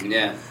feels like.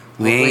 Yeah.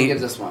 We Hopefully he ain't-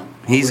 gives us one.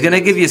 He's going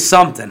to give you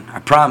something. I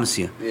promise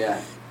you.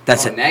 Yeah.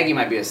 That's it. Nagy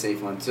might be a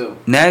safe one, too.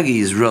 Nagy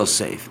is real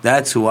safe.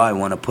 That's who I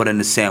want to put in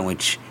the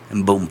sandwich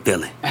and boom,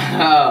 fill it.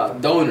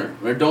 Donor.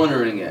 We're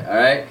donoring it, all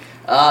right?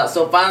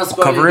 So final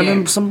score of Cover the him game.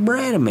 in some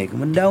bread and make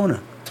him a donut.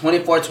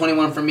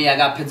 24-21 for me. I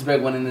got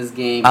Pittsburgh winning this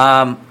game.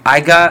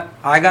 I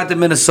got the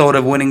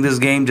Minnesota winning this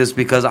game just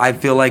because I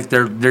feel like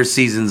their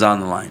season's on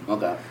the line.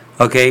 Okay.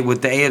 Okay,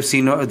 with the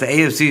AFC North, the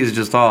AFC is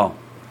just all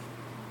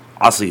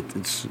honestly,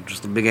 it's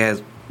just a big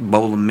ass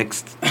bowl of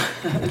mixed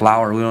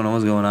flour. We don't know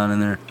what's going on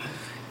in there.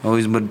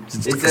 Always, but It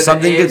it's says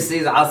something the good. AFC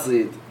is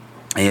Aslit.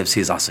 AFC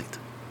is Asit.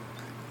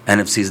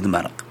 NFC is the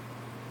metal.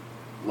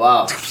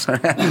 Wow. Sorry,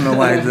 I don't know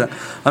why.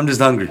 I'm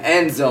just hungry.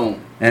 End zone.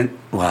 And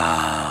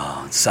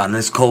wow, it's on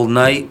this cold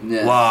night.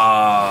 Yeah.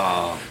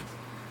 Wow.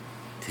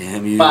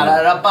 Damn you.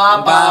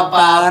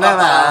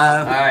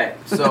 Ba-da-da-ba-ba-ba-ba. All right.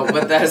 So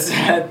with that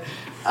said,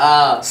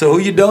 So who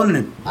you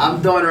donating?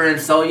 I'm donoring.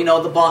 So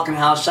the Balkan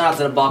House. Shout out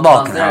to the Balkan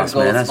Balkan House. House,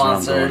 They're a man. gold That's what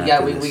I'm sponsor. doing Yeah,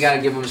 after we this.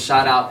 gotta give them a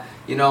shout out.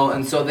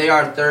 And so they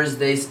are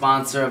Thursday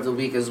sponsor of the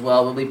week as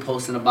well. We'll be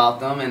posting about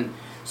them, and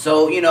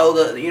so we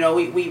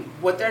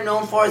what they're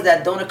known for is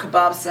that doner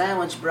kebab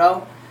sandwich,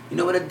 bro. You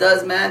know what it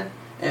does, man?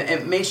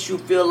 It makes you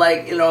feel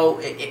like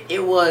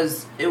it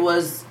was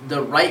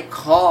the right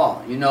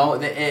call.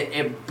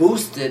 It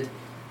boosted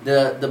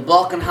the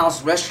Balkan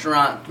House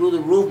restaurant through the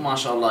roof,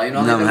 mashallah.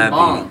 No, they've I'm been happy.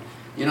 bomb.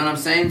 You know what I'm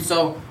saying?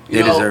 So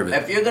They deserve it.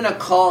 if you're gonna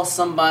call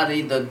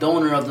somebody the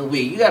donor of the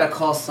week, you gotta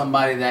call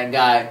somebody that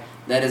guy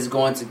that is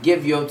going to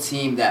give your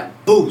team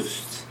that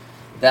boost.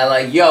 That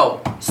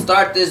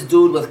start this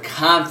dude with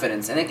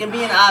confidence, and it can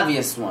be an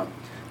obvious one,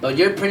 but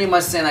you're pretty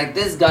much saying like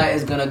this guy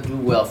is gonna do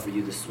well for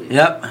you this week.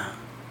 Yep.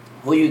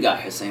 Who you got,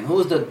 Hussein?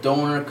 Who's the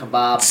donor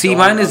kebab? See, donor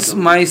mine of is the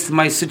week?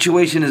 my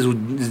situation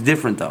is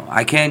different though.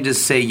 I can't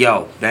just say,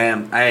 "Yo,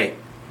 damn, hey,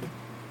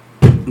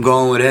 I'm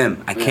going with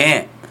him." I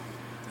can't.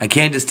 I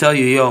can't just tell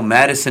you, "Yo,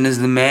 Madison is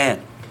the man."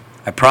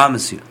 I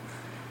promise you.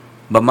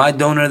 But my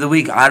donor of the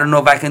week, I don't know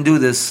if I can do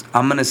this.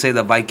 I'm gonna say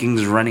the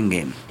Vikings running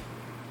game.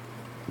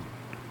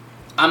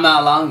 I'm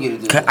not allowing you to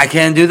do this. I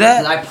can't do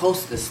Because that. I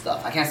post this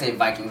stuff. I can't say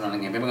Vikings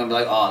running game. People are gonna be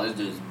like, "Oh, this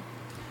dude's."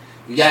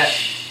 You got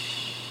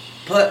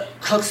put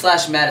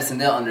Cook/Madison.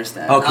 They'll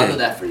understand. Okay. I'll do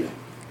that for you.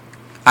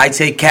 I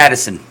take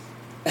Caddison.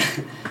 I'm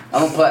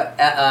gonna put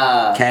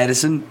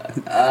Caddison.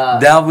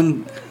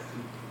 Dalvin.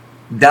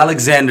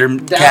 D'Alexander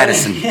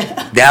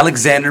Caddison.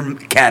 D'Alexander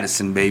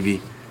Caddison,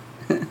 baby.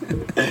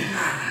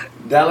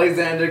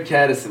 Alexander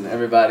Caddison,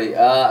 everybody.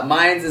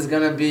 Mine's is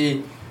gonna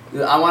be.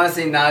 I want to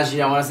say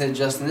Najee. I want to say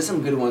Justin. There's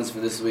some good ones for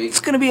this week. It's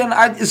gonna be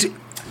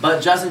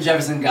But Justin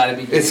Jefferson got to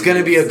be. It's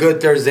gonna be a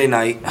good Thursday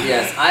night.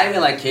 Yes, I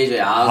even like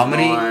KJ Osborne. How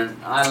many?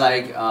 I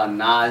like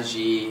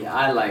Najee.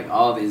 I like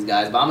all these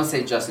guys, but I'm gonna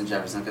say Justin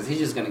Jefferson because he's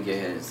just gonna get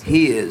his.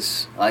 He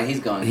is. Like he's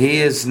going.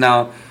 He is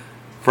now If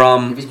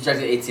from. he's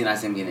projected 18, I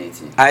see him getting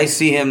 18. I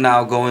see him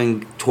now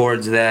going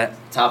towards that.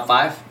 Top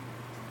 5,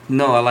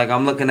 No,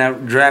 I'm looking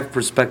at draft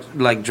perspective,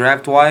 like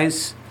draft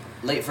wise.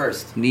 late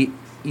first.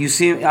 You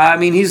see, I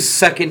mean, he's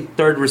second,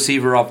 third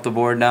receiver off the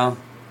board now.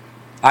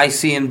 I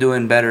see him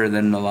doing better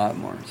than a lot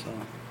more. So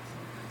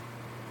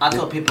I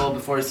told people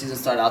before the season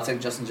started, I'll take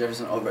Justin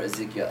Jefferson over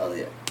Ezekiel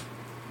Elliott.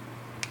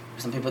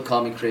 Some people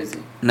call me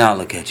crazy, now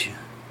look at you.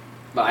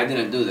 but I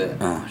didn't do that.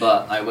 Oh.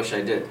 But I wish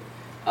I did.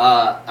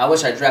 I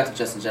wish I drafted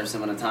Justin Jefferson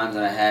one of the times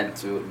that I had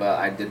to, but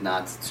I did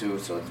not too.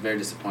 So it's very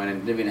disappointing.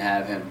 Didn't even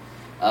have him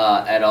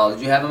at all.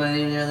 Did you have him in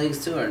any of your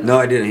leagues too, or No,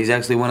 I didn't. He's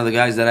actually one of the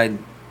guys that I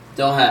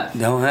Don't have.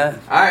 don't have.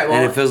 All right. Well,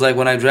 And it feels like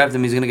when I draft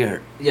him, he's gonna get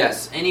hurt.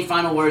 yes. Any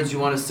final words you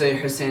want to say,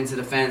 Hussein, to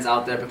the fans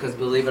out there? Because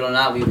believe it or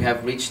not, we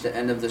have reached the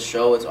end of the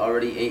show. It's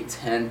already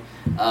 8:10.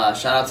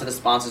 Shout out to the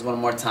sponsors one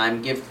more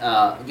time. Gift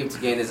to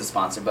Gain is a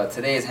sponsor, but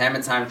today is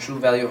Hammer Time True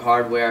Value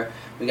Hardware.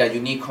 We got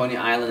Unique Coney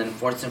Island and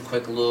Fortune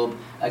Quick Lube.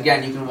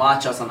 Again, you can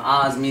watch us on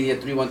Oz Media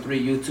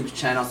 313 YouTube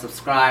channel.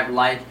 Subscribe,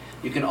 like.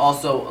 You can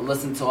also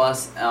listen to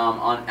us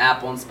on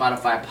Apple and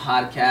Spotify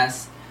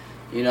podcasts.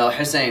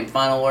 Hussein,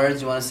 final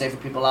words you want to say for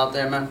people out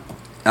there, man?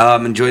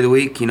 Enjoy the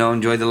week.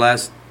 Enjoy the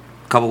last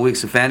couple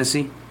weeks of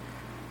fantasy.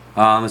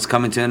 It's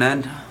coming to an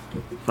end,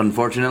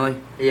 unfortunately.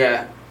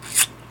 Yeah.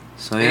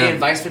 So Any yeah.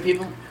 advice for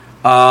people?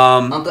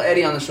 Um, Uncle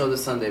Eddie on the show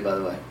this Sunday, by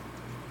the way.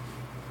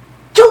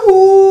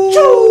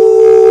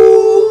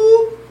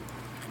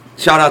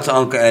 Shout out to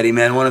Uncle Eddie,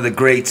 man, one of the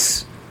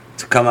greats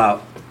to come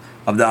out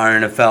of the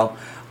RNFL.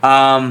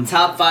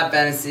 Top 5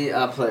 fantasy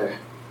player.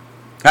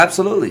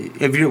 Absolutely.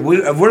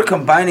 If we're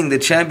combining the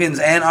champions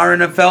and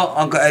RNFL,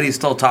 Uncle Eddie's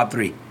still top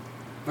 3.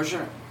 For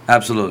sure.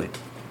 Absolutely.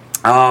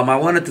 I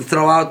wanted to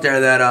throw out there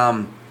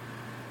that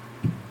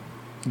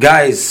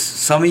guys,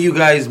 some of you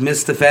guys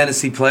missed the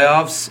fantasy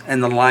playoffs,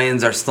 and the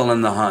Lions are still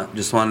in the hunt.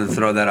 Just wanted to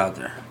throw that out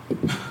there.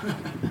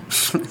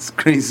 It's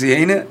crazy,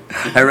 ain't it?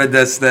 I read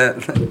that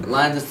stat.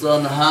 Lions are still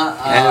in the hunt.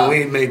 And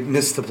we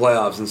missed the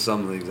playoffs in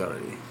some leagues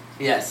already.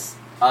 Yes.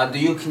 Do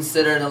you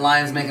consider the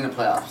Lions making the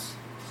playoffs?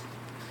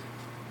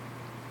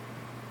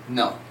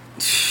 No.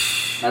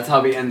 That's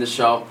how we end the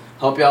show.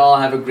 Hope you all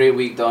have a great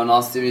week, though. In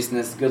all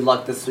seriousness, good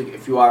luck this week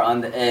if you are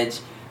on the edge.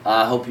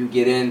 Hope you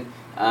get in.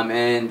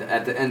 And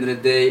at the end of the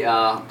day,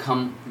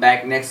 come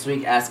back next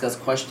week. Ask us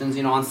questions.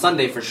 On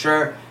Sunday for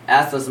sure.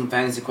 Ask us some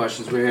fantasy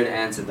questions. We're here to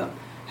answer them.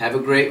 Have a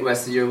great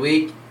rest of your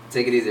week.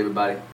 Take it easy, everybody.